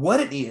what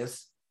it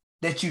is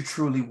that you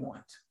truly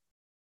want.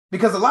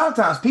 Because a lot of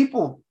times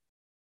people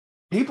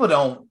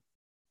don't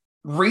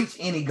reach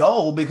any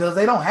goal because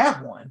they don't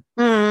have one.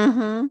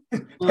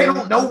 They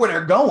don't know where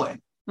they're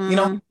going. You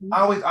know,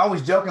 I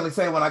always jokingly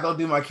say when I go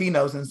do my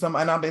keynotes, and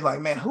I'll be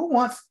like, man, who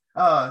wants,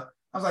 I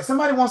was like,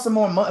 somebody wants some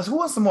more money. Who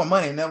wants some more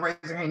money? And they'll raise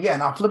their hand. Yeah.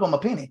 And I'll flip them a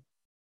penny.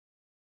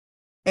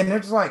 And they're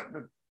just like,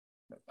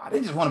 I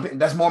didn't just want to,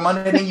 that's more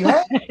money than you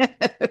have.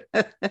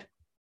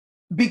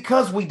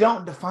 Because we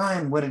don't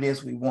define what it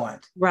is we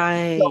want.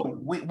 Right. So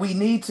we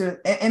need to,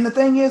 and the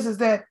thing is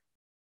that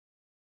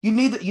you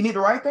need to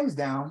write things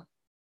down,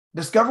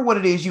 discover what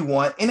it is you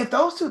want. And if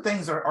those two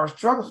things are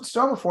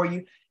struggle for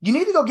you, you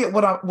need to go get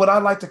what I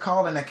like to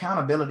call an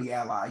accountability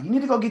ally. You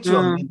need to go get you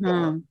a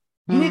mentor.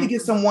 You need to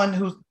get someone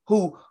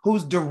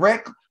who's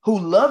direct, who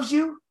loves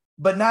you,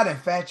 but not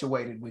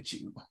infatuated with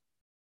you.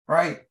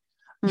 Right.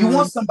 You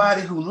want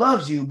somebody who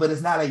loves you, but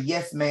is not a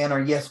yes man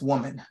or yes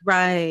woman.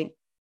 Right.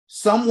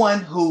 Someone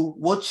who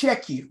will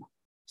check you.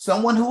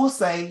 Someone who will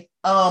say,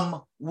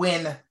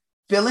 when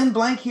fill in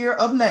blank here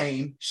of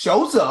name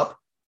shows up,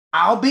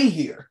 I'll be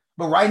here.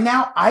 But right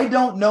now, I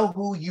don't know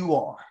who you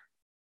are.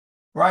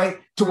 Right.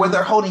 To where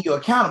they're holding you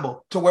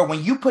accountable, to where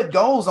when you put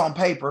goals on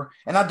paper,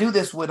 and I do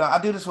this with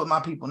my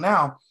people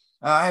now.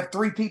 I have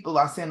 3 people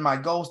I send my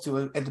goals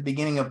to at the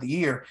beginning of the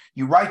year.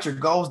 You write your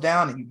goals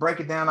down and you break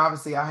it down.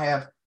 Obviously,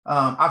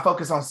 I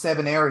focus on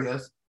 7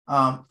 areas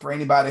for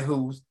anybody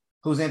who's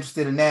who's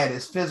interested in that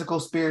is physical,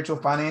 spiritual,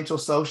 financial,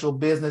 social,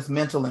 business,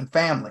 mental, and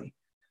family.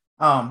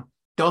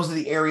 Those are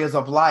the areas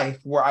of life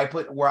where I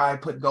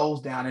put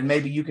goals down, and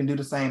maybe you can do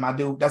the same.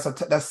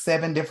 That's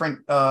 7 different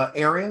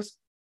areas.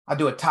 I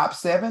do a top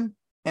 7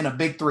 and a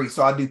big 3.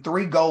 So I do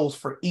 3 goals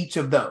for each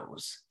of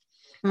those.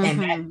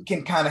 And that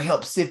can kind of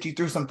help sift you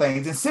through some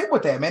things and sit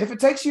with that, man. If it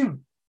takes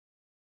you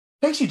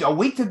a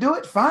week to do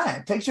it,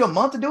 fine. Takes you a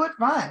month to do it,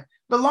 fine.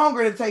 The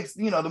longer it takes,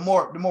 the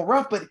more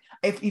rough. But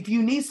if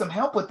you need some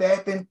help with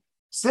that, then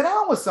sit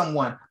down with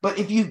someone. But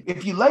if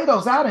you lay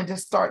those out and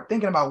just start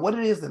thinking about what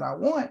it is that I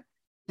want,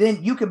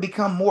 then you can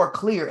become more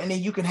clear, and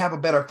then you can have a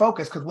better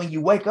focus. Because when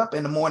you wake up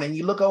in the morning,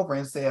 you look over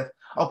and say,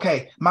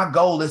 okay, my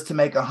goal is to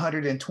make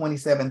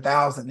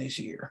 $127,000 this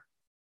year.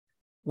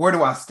 Where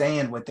do I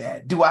stand with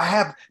that? Do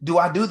I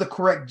do the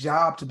correct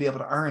job to be able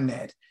to earn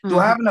that? Do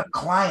I have enough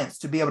clients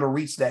to be able to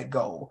reach that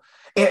goal?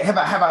 Have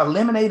I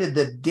eliminated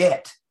the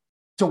debt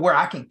to where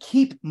I can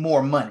keep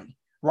more money,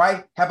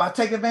 right? Have I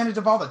taken advantage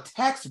of all the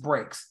tax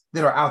breaks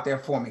that are out there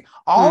for me?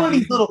 All of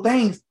these little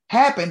things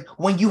happen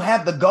when you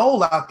have the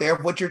goal out there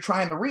of what you're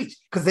trying to reach.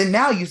 Because then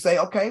now you say,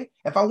 okay,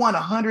 if I want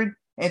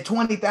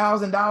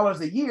 $120,000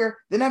 a year,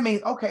 then that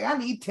means, okay, I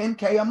need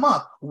 $10K a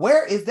month.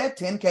 Where is that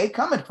 $10K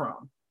coming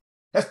from?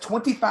 That's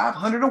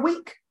 $2,500 a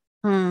week.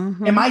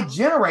 Am I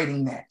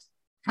generating that?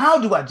 How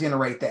do I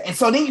generate that? And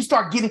so then you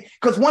start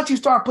because once you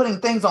start putting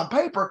things on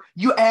paper,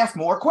 you ask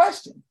more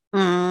questions.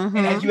 And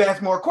as you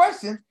ask more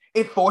questions,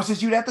 it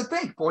forces you to have to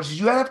think, forces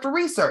you to have to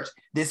research.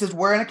 This is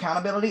where an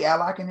accountability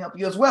ally can help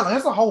you as well. And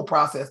there's a whole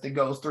process that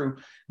goes through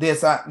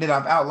this that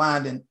I've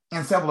outlined in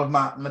several of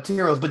my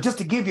materials. But just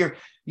to give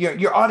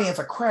your audience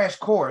a crash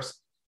course,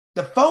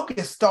 the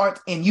focus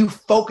starts in you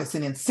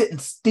focusing and sitting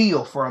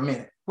still for a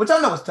minute, which I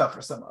know is tough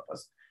for some of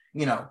us,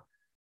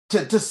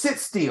 to sit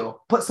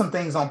still, put some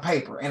things on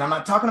paper. And I'm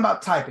not talking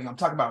about typing. I'm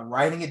talking about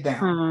writing it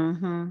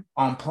down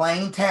on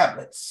plain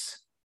tablets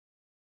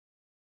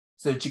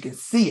so that you can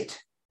see it,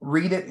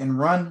 read it, and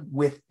run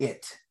with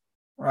it,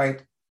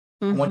 right?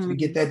 I want you to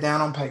get that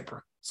down on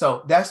paper.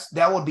 So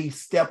that would be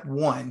step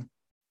 1.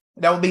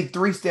 That would be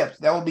 3 steps.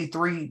 That would be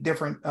 3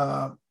 different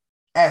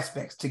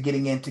aspects to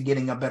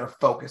getting a better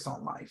focus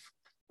on life.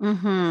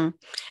 And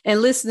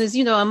listeners,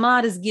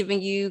 Ahmad is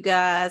giving you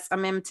guys,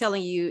 I'm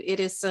telling you,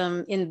 it is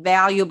some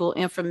invaluable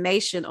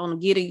information on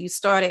getting you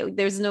started.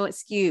 There's no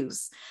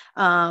excuse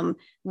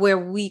where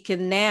we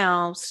can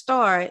now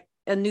start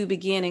a new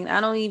beginning. I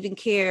don't even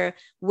care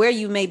where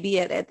you may be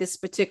at this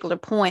particular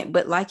point,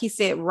 but like he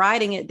said,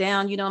 writing it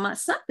down,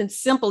 something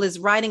simple as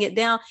writing it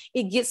down,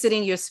 it gets it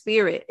in your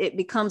spirit. It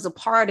becomes a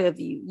part of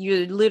you.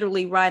 You're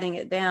literally writing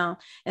it down.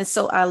 And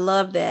so I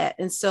love that.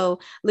 And so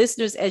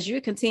listeners, as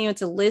you're continuing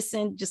to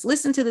listen, just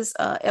listen to this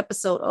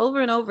episode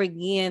over and over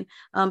again,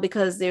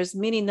 because there's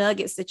many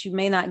nuggets that you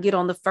may not get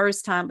on the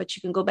first time, but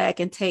you can go back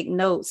and take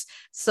notes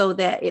so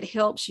that it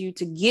helps you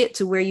to get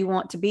to where you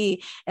want to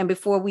be. And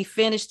before we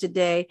finish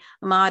today,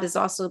 Ahmad is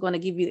also going to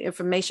give you the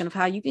information of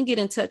how you can get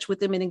in touch with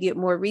them and get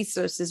more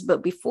resources.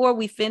 But before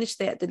we finish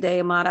that today,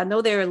 Ahmad, I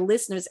know there are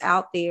listeners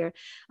out there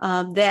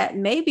that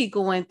may be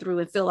going through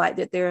and feel like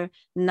that they're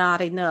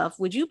not enough.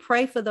 Would you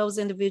pray for those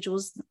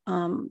individuals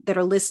that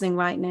are listening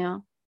right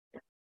now?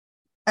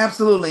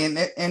 Absolutely.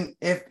 And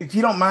if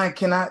you don't mind,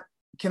 can I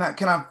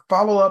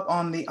follow up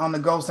on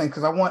the goals thing?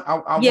 Because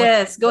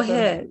Yes, go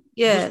ahead.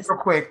 Yes. Just real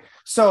quick.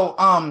 So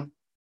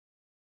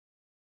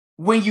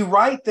when you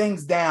write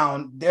things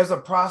down, there's a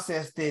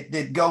process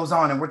that goes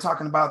on, and we're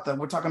talking about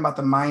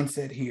the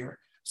mindset here.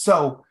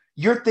 So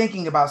you're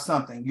thinking about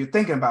something, you're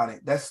thinking about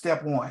it. That's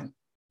step 1.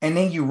 And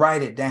then you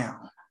write it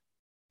down.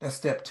 That's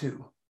step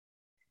 2.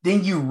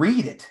 Then you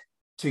read it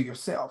to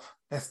yourself.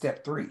 That's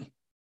step 3.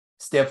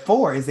 Step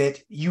 4 is that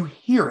you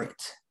hear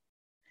it.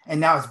 And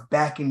now it's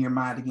back in your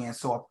mind again.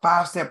 So a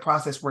 5-step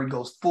process where it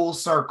goes full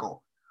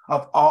circle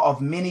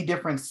of many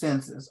different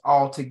senses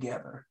all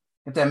together,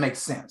 if that makes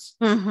sense.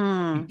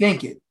 You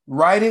think it,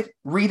 write it,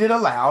 read it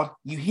aloud,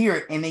 you hear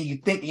it, and then you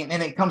think,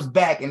 and it comes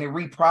back and it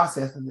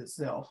reprocesses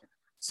itself.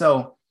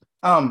 So,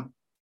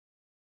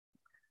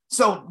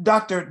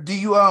 Doctor, do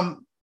you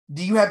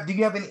have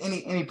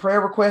any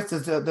prayer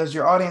requests? Does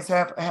your audience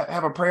have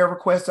a prayer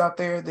request out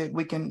there that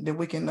we can?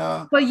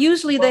 Well,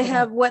 usually they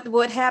have.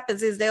 What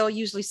happens is they'll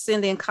usually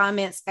send in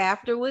comments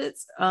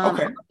afterwards.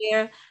 Okay.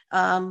 There.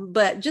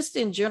 But just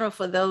in general,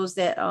 for those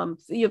that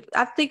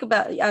I think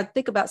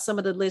about some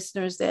of the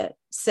listeners that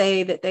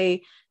say that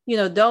they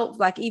don't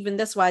like, even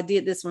that's why I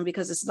did this one,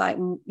 because it's like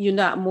you're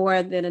not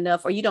more than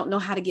enough, or you don't know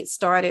how to get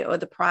started, or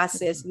the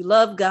process. You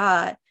love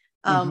God.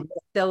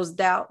 Those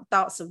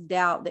thoughts of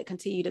doubt that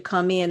continue to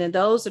come in, and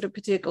those are the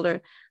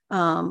particular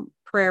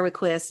prayer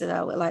requests that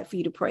I would like for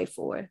you to pray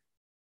for.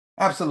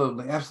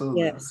 Absolutely. Yes.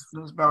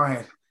 Let's bow our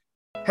head.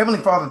 Heavenly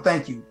Father,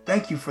 thank you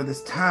for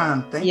this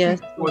time. Thank you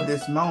for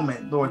this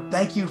moment, Lord.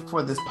 Thank you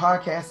for this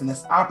podcast and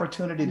this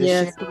opportunity to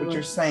share with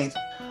your saints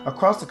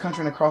across the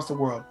country and across the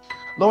world.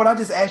 Lord, I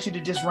just ask you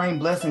to just rain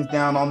blessings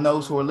down on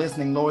those who are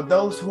listening, Lord,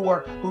 those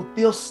who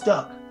feel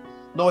stuck,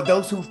 Lord,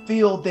 those who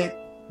feel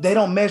that they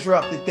don't measure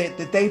up,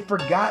 that they've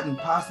forgotten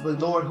possibly,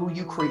 Lord, who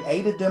you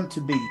created them to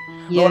be.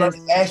 Yes. Lord, I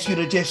just ask you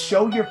to just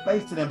show your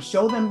face to them.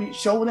 Show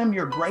them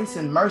your grace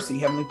and mercy,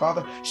 Heavenly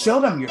Father. Show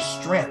them your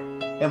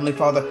strength, Heavenly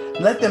Father.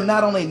 Let them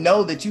not only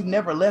know that you've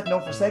never left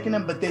nor forsaken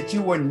them, but that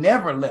you were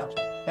never left.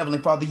 Heavenly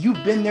Father,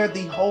 you've been there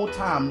the whole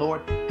time,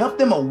 Lord. Help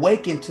them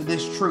awaken to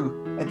this truth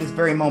at this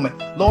very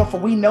moment. Lord, for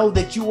we know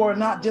that you are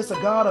not just a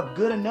God of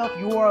good enough,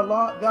 you are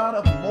a God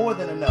of more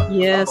than enough.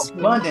 Yes. Of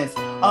abundance,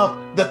 of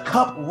the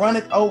cup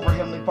runneth over,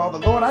 Heavenly Father.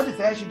 Lord, I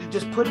just ask you to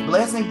just put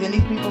blessings in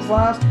these people's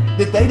lives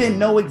that they didn't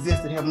know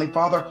existed, Heavenly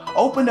Father.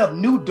 Open up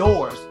new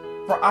doors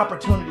for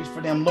opportunities for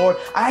them, Lord.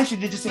 I ask you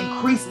to just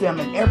increase them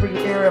in every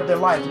area of their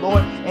life,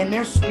 Lord, and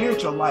their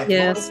spiritual life,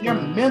 yes, Lord, their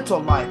mental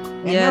life,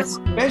 and yes,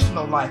 their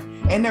professional life,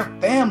 and their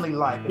family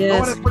life. And yes,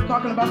 Lord, as we're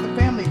talking about the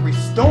family,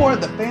 restore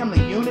the family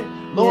unit,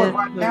 Lord, yes,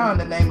 right now in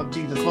the name of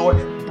Jesus, Lord.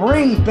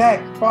 Bring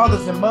back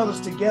fathers and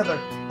mothers together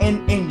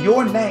in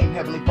your name,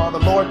 Heavenly Father,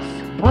 Lord.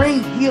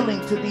 Bring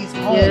healing to these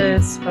homes,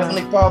 yes,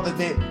 Heavenly Father,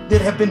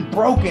 that have been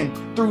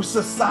broken through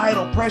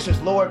societal pressures,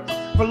 Lord.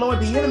 For Lord,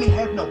 the enemy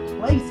has no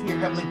place here,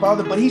 Heavenly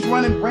Father, but he's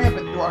running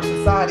rampant through our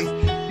societies,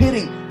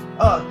 pitting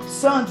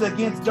sons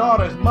against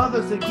daughters,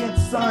 mothers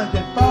against sons,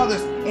 and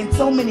fathers, and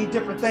so many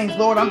different things.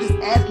 Lord, I'm just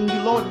asking you,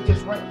 Lord, to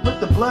just put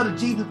the blood of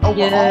Jesus over,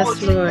 yes, all of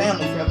these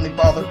families, Heavenly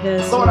Father.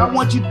 Yes, Lord, I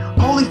want you,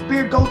 Holy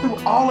Spirit, go through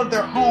all of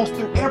their homes,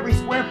 through every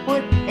square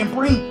foot, and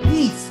bring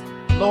peace.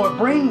 Lord,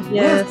 bring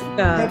wisdom,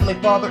 Heavenly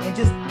Father, and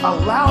just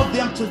allow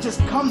them to just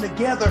come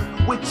together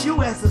with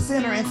you as the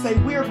center and say,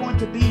 we are going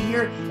to be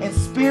here in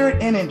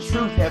spirit and in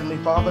truth, Heavenly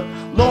Father.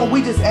 Lord,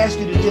 we just ask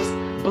you to just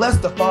bless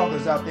the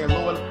fathers out there,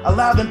 Lord.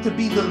 Allow them to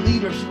be the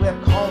leaders you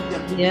have called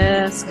them to be,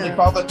 Heavenly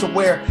Father, to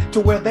where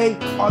they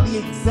are the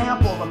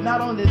example of not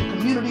only the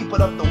community,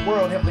 but of the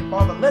world, Heavenly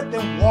Father. Let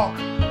them walk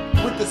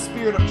with the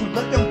spirit of truth.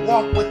 Let them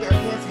walk with their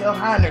heads held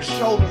high and their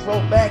shoulders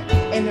rolled back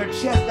and their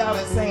chest out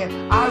and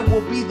saying, I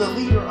will be the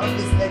leader of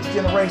this next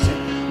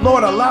generation.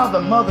 Lord, allow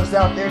the mothers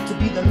out there to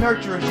be the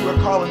nurturers you are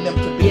calling them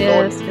to be,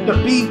 yes, Lord,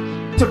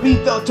 to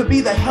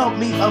be the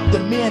helpmeet of the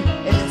men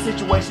in this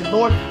situation.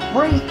 Lord,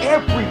 bring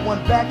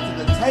everyone back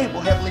to the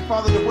table, Heavenly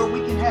Father, to where we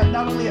can have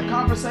not only a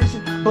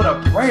conversation, but a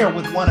prayer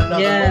with one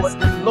another, yes,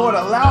 Lord. Lord,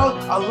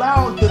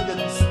 allow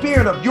the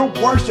spirit of your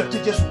worship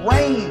to just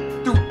reign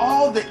through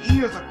all the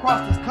ears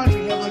across this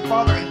country, Heavenly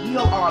Father, and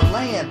heal our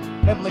land,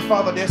 Heavenly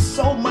Father. There's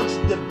so much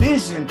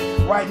division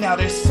right now.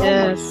 There's so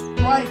much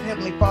strife,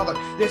 Heavenly Father.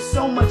 There's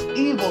so much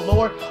evil,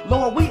 Lord.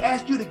 Lord, we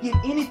ask you to get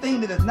anything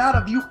that is not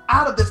of you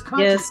out of this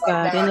country. Yes,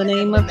 God, in the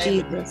name of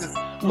Jesus.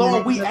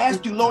 Lord, we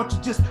ask you, Lord, to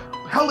just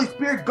Holy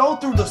Spirit, go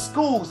through the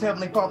schools,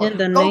 Heavenly Father.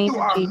 Go through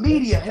our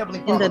media,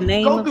 Heavenly Father.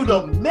 Go through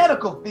the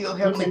medical field,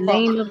 Heavenly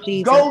Father.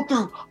 Go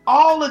through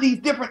all of these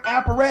different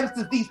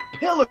apparatuses, these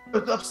pillars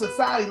of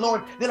society,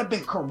 Lord, that have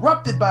been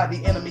corrupted by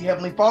the enemy,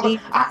 Heavenly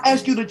Father. I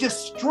ask you to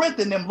just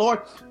strengthen them,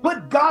 Lord.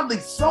 Put godly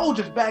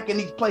soldiers back in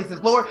these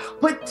places, Lord.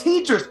 Put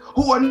teachers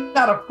who are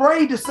not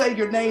afraid to say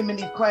your name in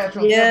these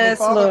classrooms, yes,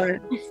 Heavenly Father.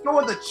 Lord.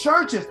 Restore the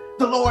churches,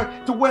 the Lord,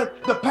 to where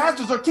the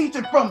pastors are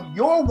teaching from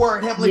your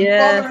word, Heavenly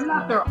Father, and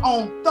not their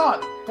own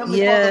thoughts,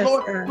 Heavenly Father,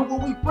 Lord, to where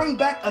we bring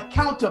back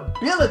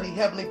accountability,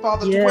 Heavenly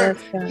Father, to where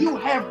you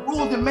have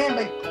rules and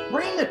mandates.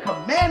 Bring the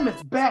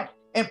commandments back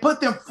and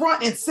put them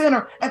front and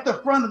center at the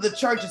front of the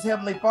churches,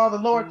 Heavenly Father,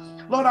 Lord.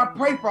 Lord, I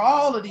pray for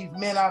all of these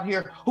men out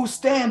here who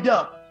stand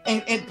up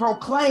and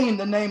proclaim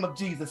the name of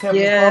Jesus,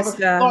 Heavenly Father.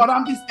 God. Lord,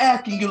 I'm just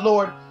asking you,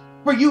 Lord,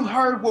 for you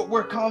heard what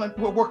we're calling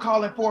for.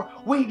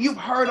 You've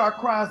heard our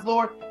cries,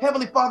 Lord.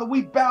 Heavenly Father,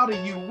 we bow to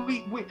you.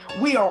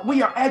 We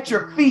are at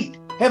your feet,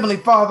 Heavenly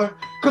Father,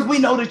 because we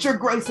know that your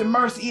grace and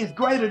mercy is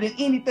greater than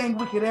anything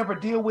we could ever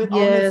deal with on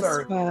this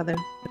earth. Father.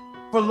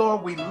 For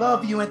Lord, we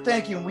love you and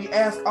thank you. And we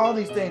ask all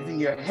these things in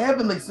your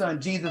heavenly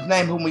Son, Jesus'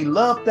 name, whom we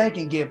love, thank,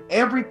 and give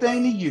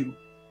everything to you.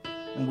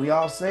 And we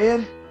all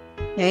said,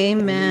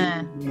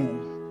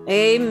 Amen.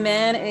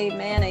 Amen,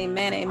 amen,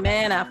 amen,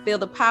 amen. I feel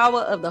the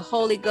power of the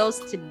Holy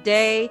Ghost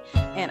today,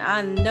 and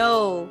I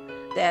know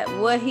that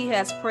what he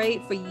has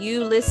prayed for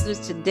you listeners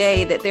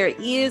today, that there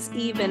is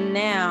even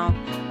now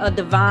a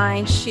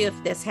divine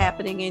shift that's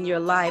happening in your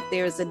life.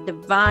 There's a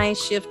divine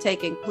shift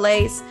taking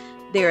place.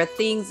 There are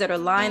things that are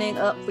lining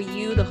up for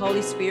you. The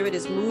Holy Spirit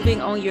is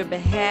moving on your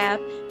behalf,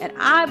 and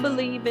I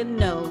believe and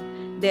know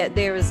that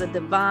there is a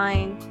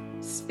divine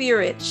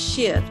spirit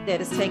shift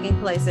that is taking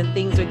place and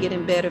things are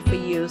getting better for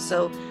you.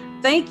 So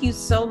thank you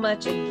so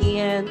much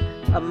again,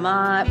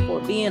 Ahmad,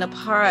 for being a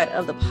part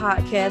of the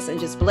podcast and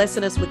just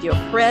blessing us with your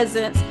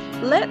presence.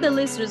 Let the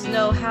listeners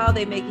know how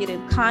they may get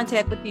in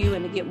contact with you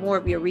and to get more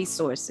of your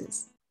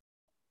resources.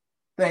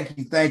 Thank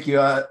you.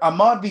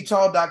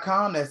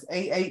 AhmadVital.com. That's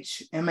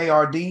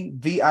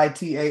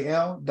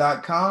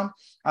AHMARDVITAL.com.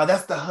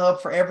 That's the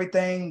hub for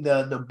everything.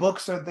 The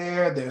books are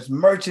there. There's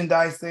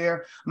merchandise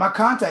there. My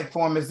contact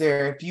form is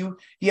there. If you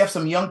have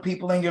some young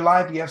people in your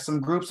life, you have some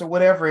groups or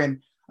whatever,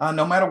 and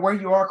no matter where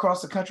you are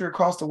across the country,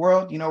 across the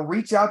world,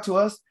 reach out to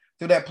us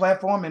through that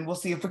platform, and we'll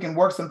see if we can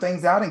work some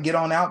things out and get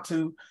on out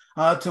to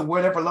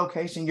whatever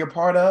location you're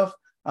part of.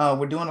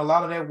 We're doing a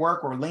lot of that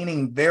work. We're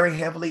leaning very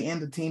heavily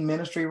into teen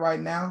ministry right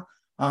now.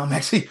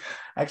 Actually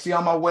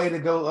on my way to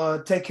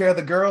go take care of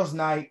the girls'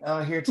 night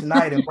here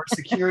tonight and work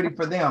security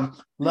for them.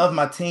 Love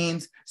my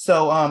teens.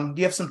 So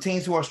you have some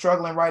teens who are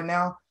struggling right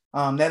now.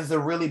 That is a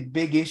really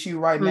big issue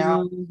right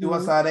now.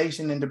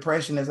 Suicidation and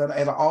depression is at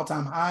an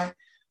all-time high.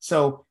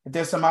 So if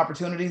there's some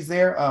opportunities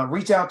there,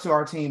 reach out to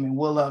our team and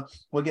we'll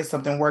get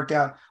something worked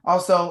out.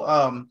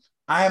 Also,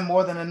 I Am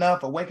More Than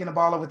Enough, Awaken the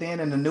Baller Within,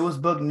 and the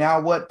newest book,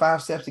 Now What?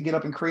 5 Steps to Get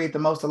Up and Create the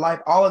Most of Life.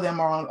 All of them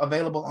are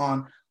available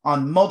on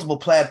multiple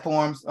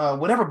platforms.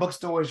 Whatever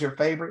bookstore is your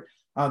favorite,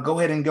 go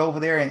ahead and go over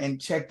there and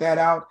check that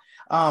out.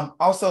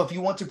 Also, if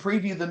you want to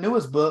preview the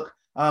newest book,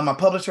 my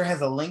publisher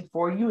has a link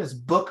for you. It's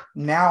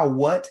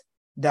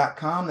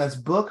booknowwhat.com. That's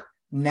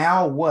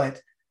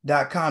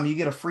booknowwhat.com. You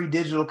get a free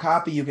digital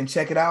copy. You can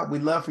check it out.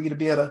 We'd love for you to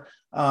be able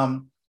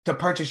to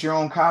purchase your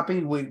own copy.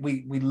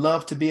 We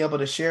love to be able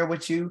to share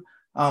with you.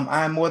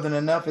 I Am More Than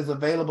Enough is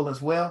available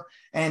as well.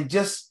 And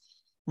just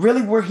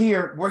really, we're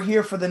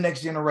here for the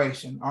next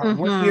generation.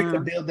 We're here to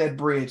build that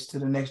bridge to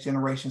the next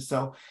generation.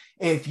 So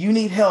if you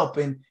need help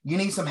and you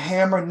need some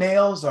hammer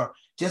nails or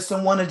just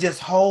someone to just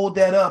hold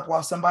that up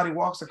while somebody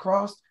walks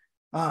across,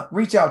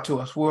 reach out to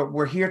us.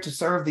 We're here to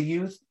serve the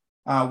youth.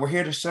 We're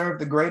here to serve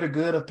the greater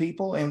good of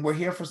people, and we're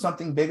here for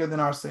something bigger than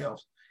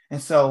ourselves. And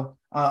so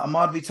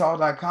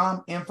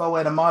AhmadVital.com,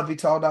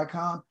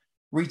 info@AhmadVital.com.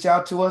 Reach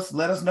out to us.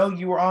 Let us know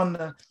you were on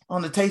the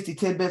Tasty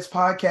Tidbits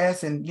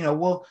podcast, and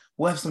we'll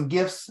have some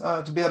gifts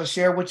to be able to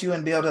share with you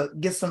and be able to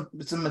get some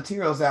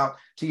materials out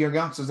to your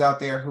youngsters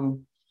out there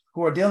who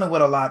are dealing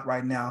with a lot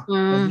right now,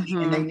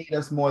 and they need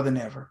us more than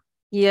ever.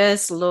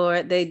 Yes,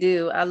 Lord, they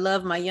do. I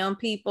love my young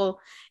people.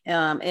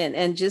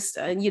 And just,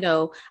 I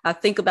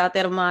think about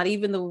that, Ahmad,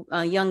 even the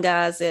young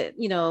guys that,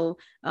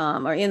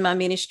 are in my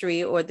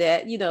ministry, or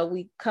that,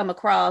 we come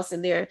across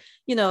and they're,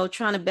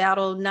 trying to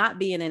battle not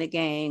being in a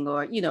gang,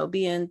 or,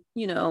 being,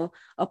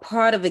 a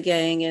part of a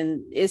gang.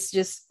 And it's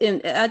just,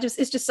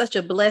 it's just such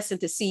a blessing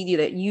to see you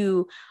that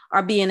you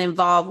are being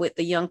involved with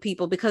the young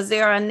people, because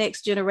they are our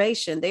next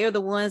generation. They are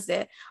the ones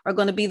that are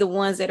going to be the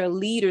ones that are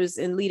leaders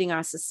in leading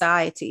our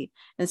society.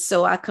 And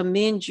so I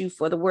commend you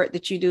for the work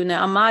that you do.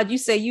 Now, Ahmad, you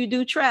say you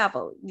do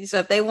travel. So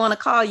if they want to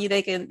call you,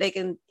 they can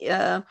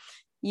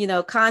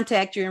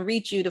contact you and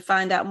reach you to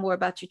find out more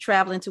about you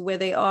traveling to where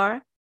they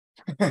are.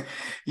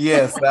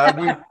 Yes, I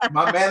agree.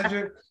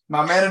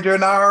 My manager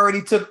and I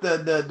already took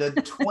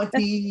the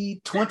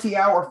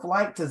 20-hour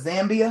flight to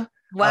Zambia.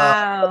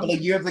 Wow. A couple of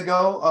years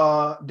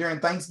ago, during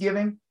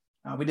Thanksgiving,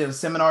 we did a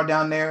seminar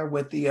down there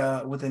with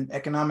an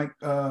economic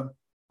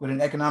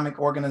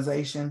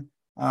organization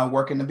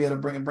working to be able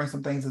to bring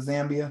some things to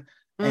Zambia.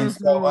 And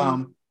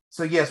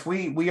so yes,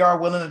 we are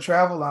willing to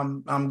travel.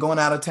 I'm going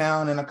out of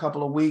town in a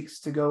couple of weeks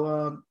to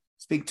go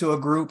speak to a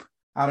group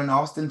out in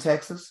Austin,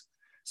 Texas.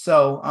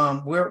 So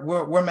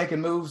we're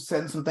making moves,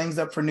 setting some things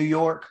up for New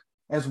York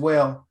as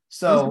well.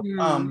 So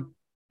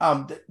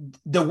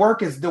the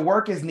work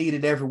is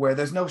needed everywhere.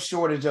 There's no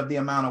shortage of the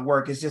amount of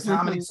work. It's just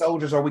how many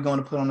soldiers are we going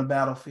to put on the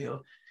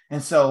battlefield?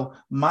 And so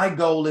my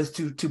goal is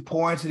to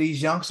pour into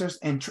these youngsters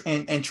and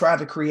try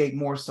to create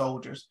more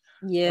soldiers.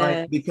 Yeah,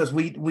 right? Because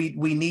we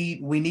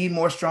need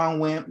more strong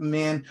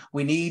men.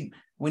 We need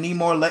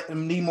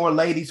more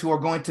ladies who are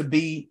going to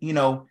be,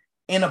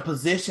 in a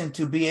position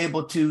to be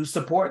able to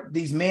support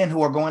these men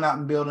who are going out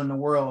and building the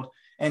world.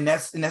 And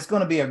that's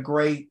going to be a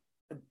great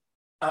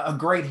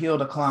hill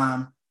to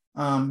climb,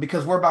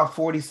 because we're about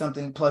 40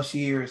 something plus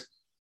years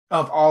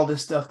of all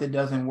this stuff that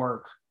doesn't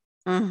work.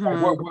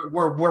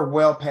 We're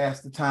well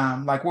past the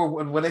time. Like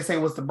when they say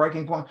what's the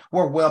breaking point,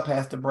 we're well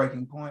past the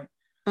breaking point.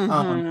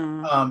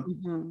 Men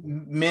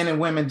and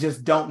women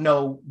just don't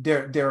know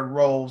their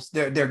roles,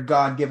 their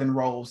God-given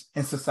roles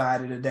in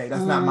society today.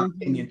 That's not my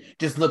opinion.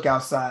 Just look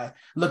outside,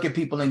 look at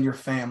people in your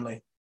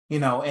family,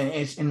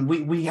 and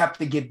we have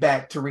to get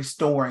back to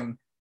restoring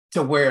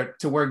to where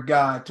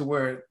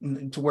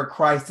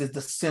Christ is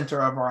the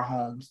center of our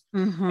homes,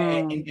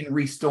 and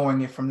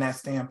restoring it from that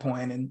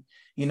standpoint. And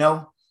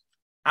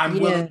I'm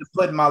willing to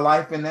put my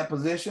life in that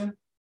position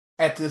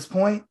at this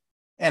point.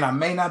 And I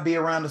may not be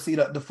around to see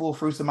the full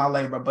fruits of my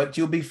labor, but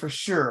you'll be for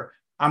sure.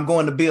 I'm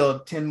going to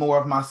build 10 more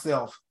of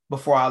myself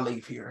before I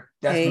leave here.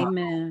 That's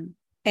Amen.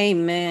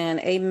 Amen.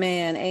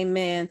 Amen.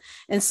 Amen.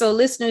 And so,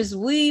 listeners,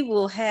 we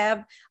will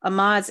have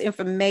Ahmad's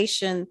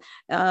information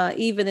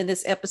even in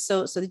this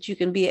episode, so that you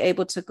can be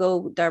able to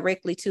go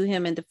directly to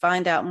him and to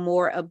find out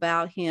more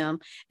about him.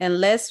 And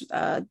let's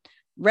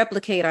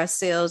replicate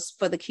ourselves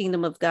for the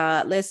kingdom of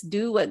God. Let's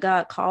do what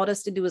God called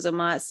us to do. As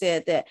Ahmad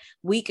said, that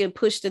we can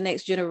push the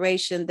next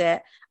generation,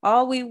 that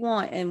all we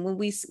want. And when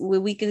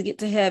we can get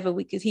to heaven,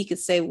 he could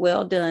say,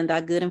 well done,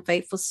 thy good and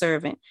faithful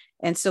servant.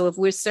 And so if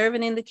we're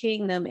serving in the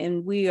kingdom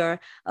and we are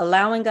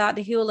allowing God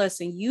to heal us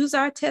and use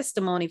our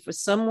testimony for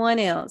someone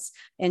else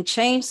and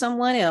change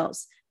someone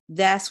else,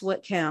 that's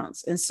what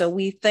counts. And so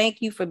we thank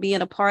you for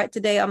being a part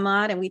today,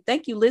 Ahmad. And we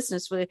thank you,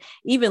 listeners, for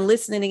even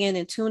listening in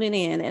and tuning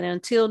in. And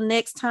until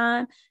next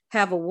time,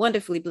 have a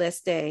wonderfully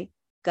blessed day.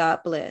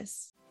 God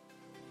bless.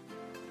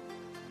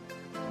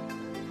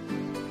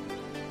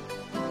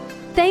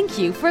 Thank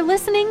you for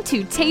listening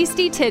to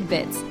Tasty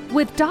Tidbits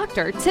with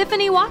Dr.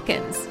 Tiffany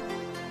Watkins.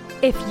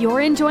 If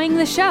you're enjoying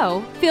the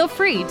show, feel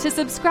free to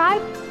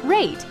subscribe,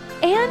 rate,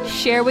 and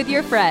share with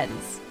your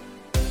friends.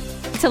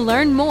 To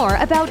learn more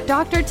about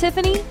Dr.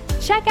 Tiffany,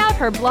 check out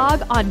her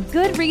blog on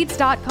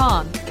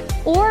Goodreads.com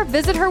or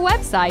visit her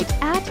website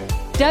at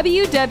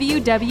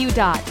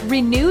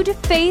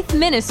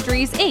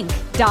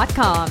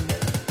www.renewedfaithministriesinc.com.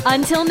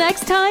 Until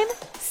next time,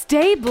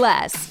 stay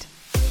blessed.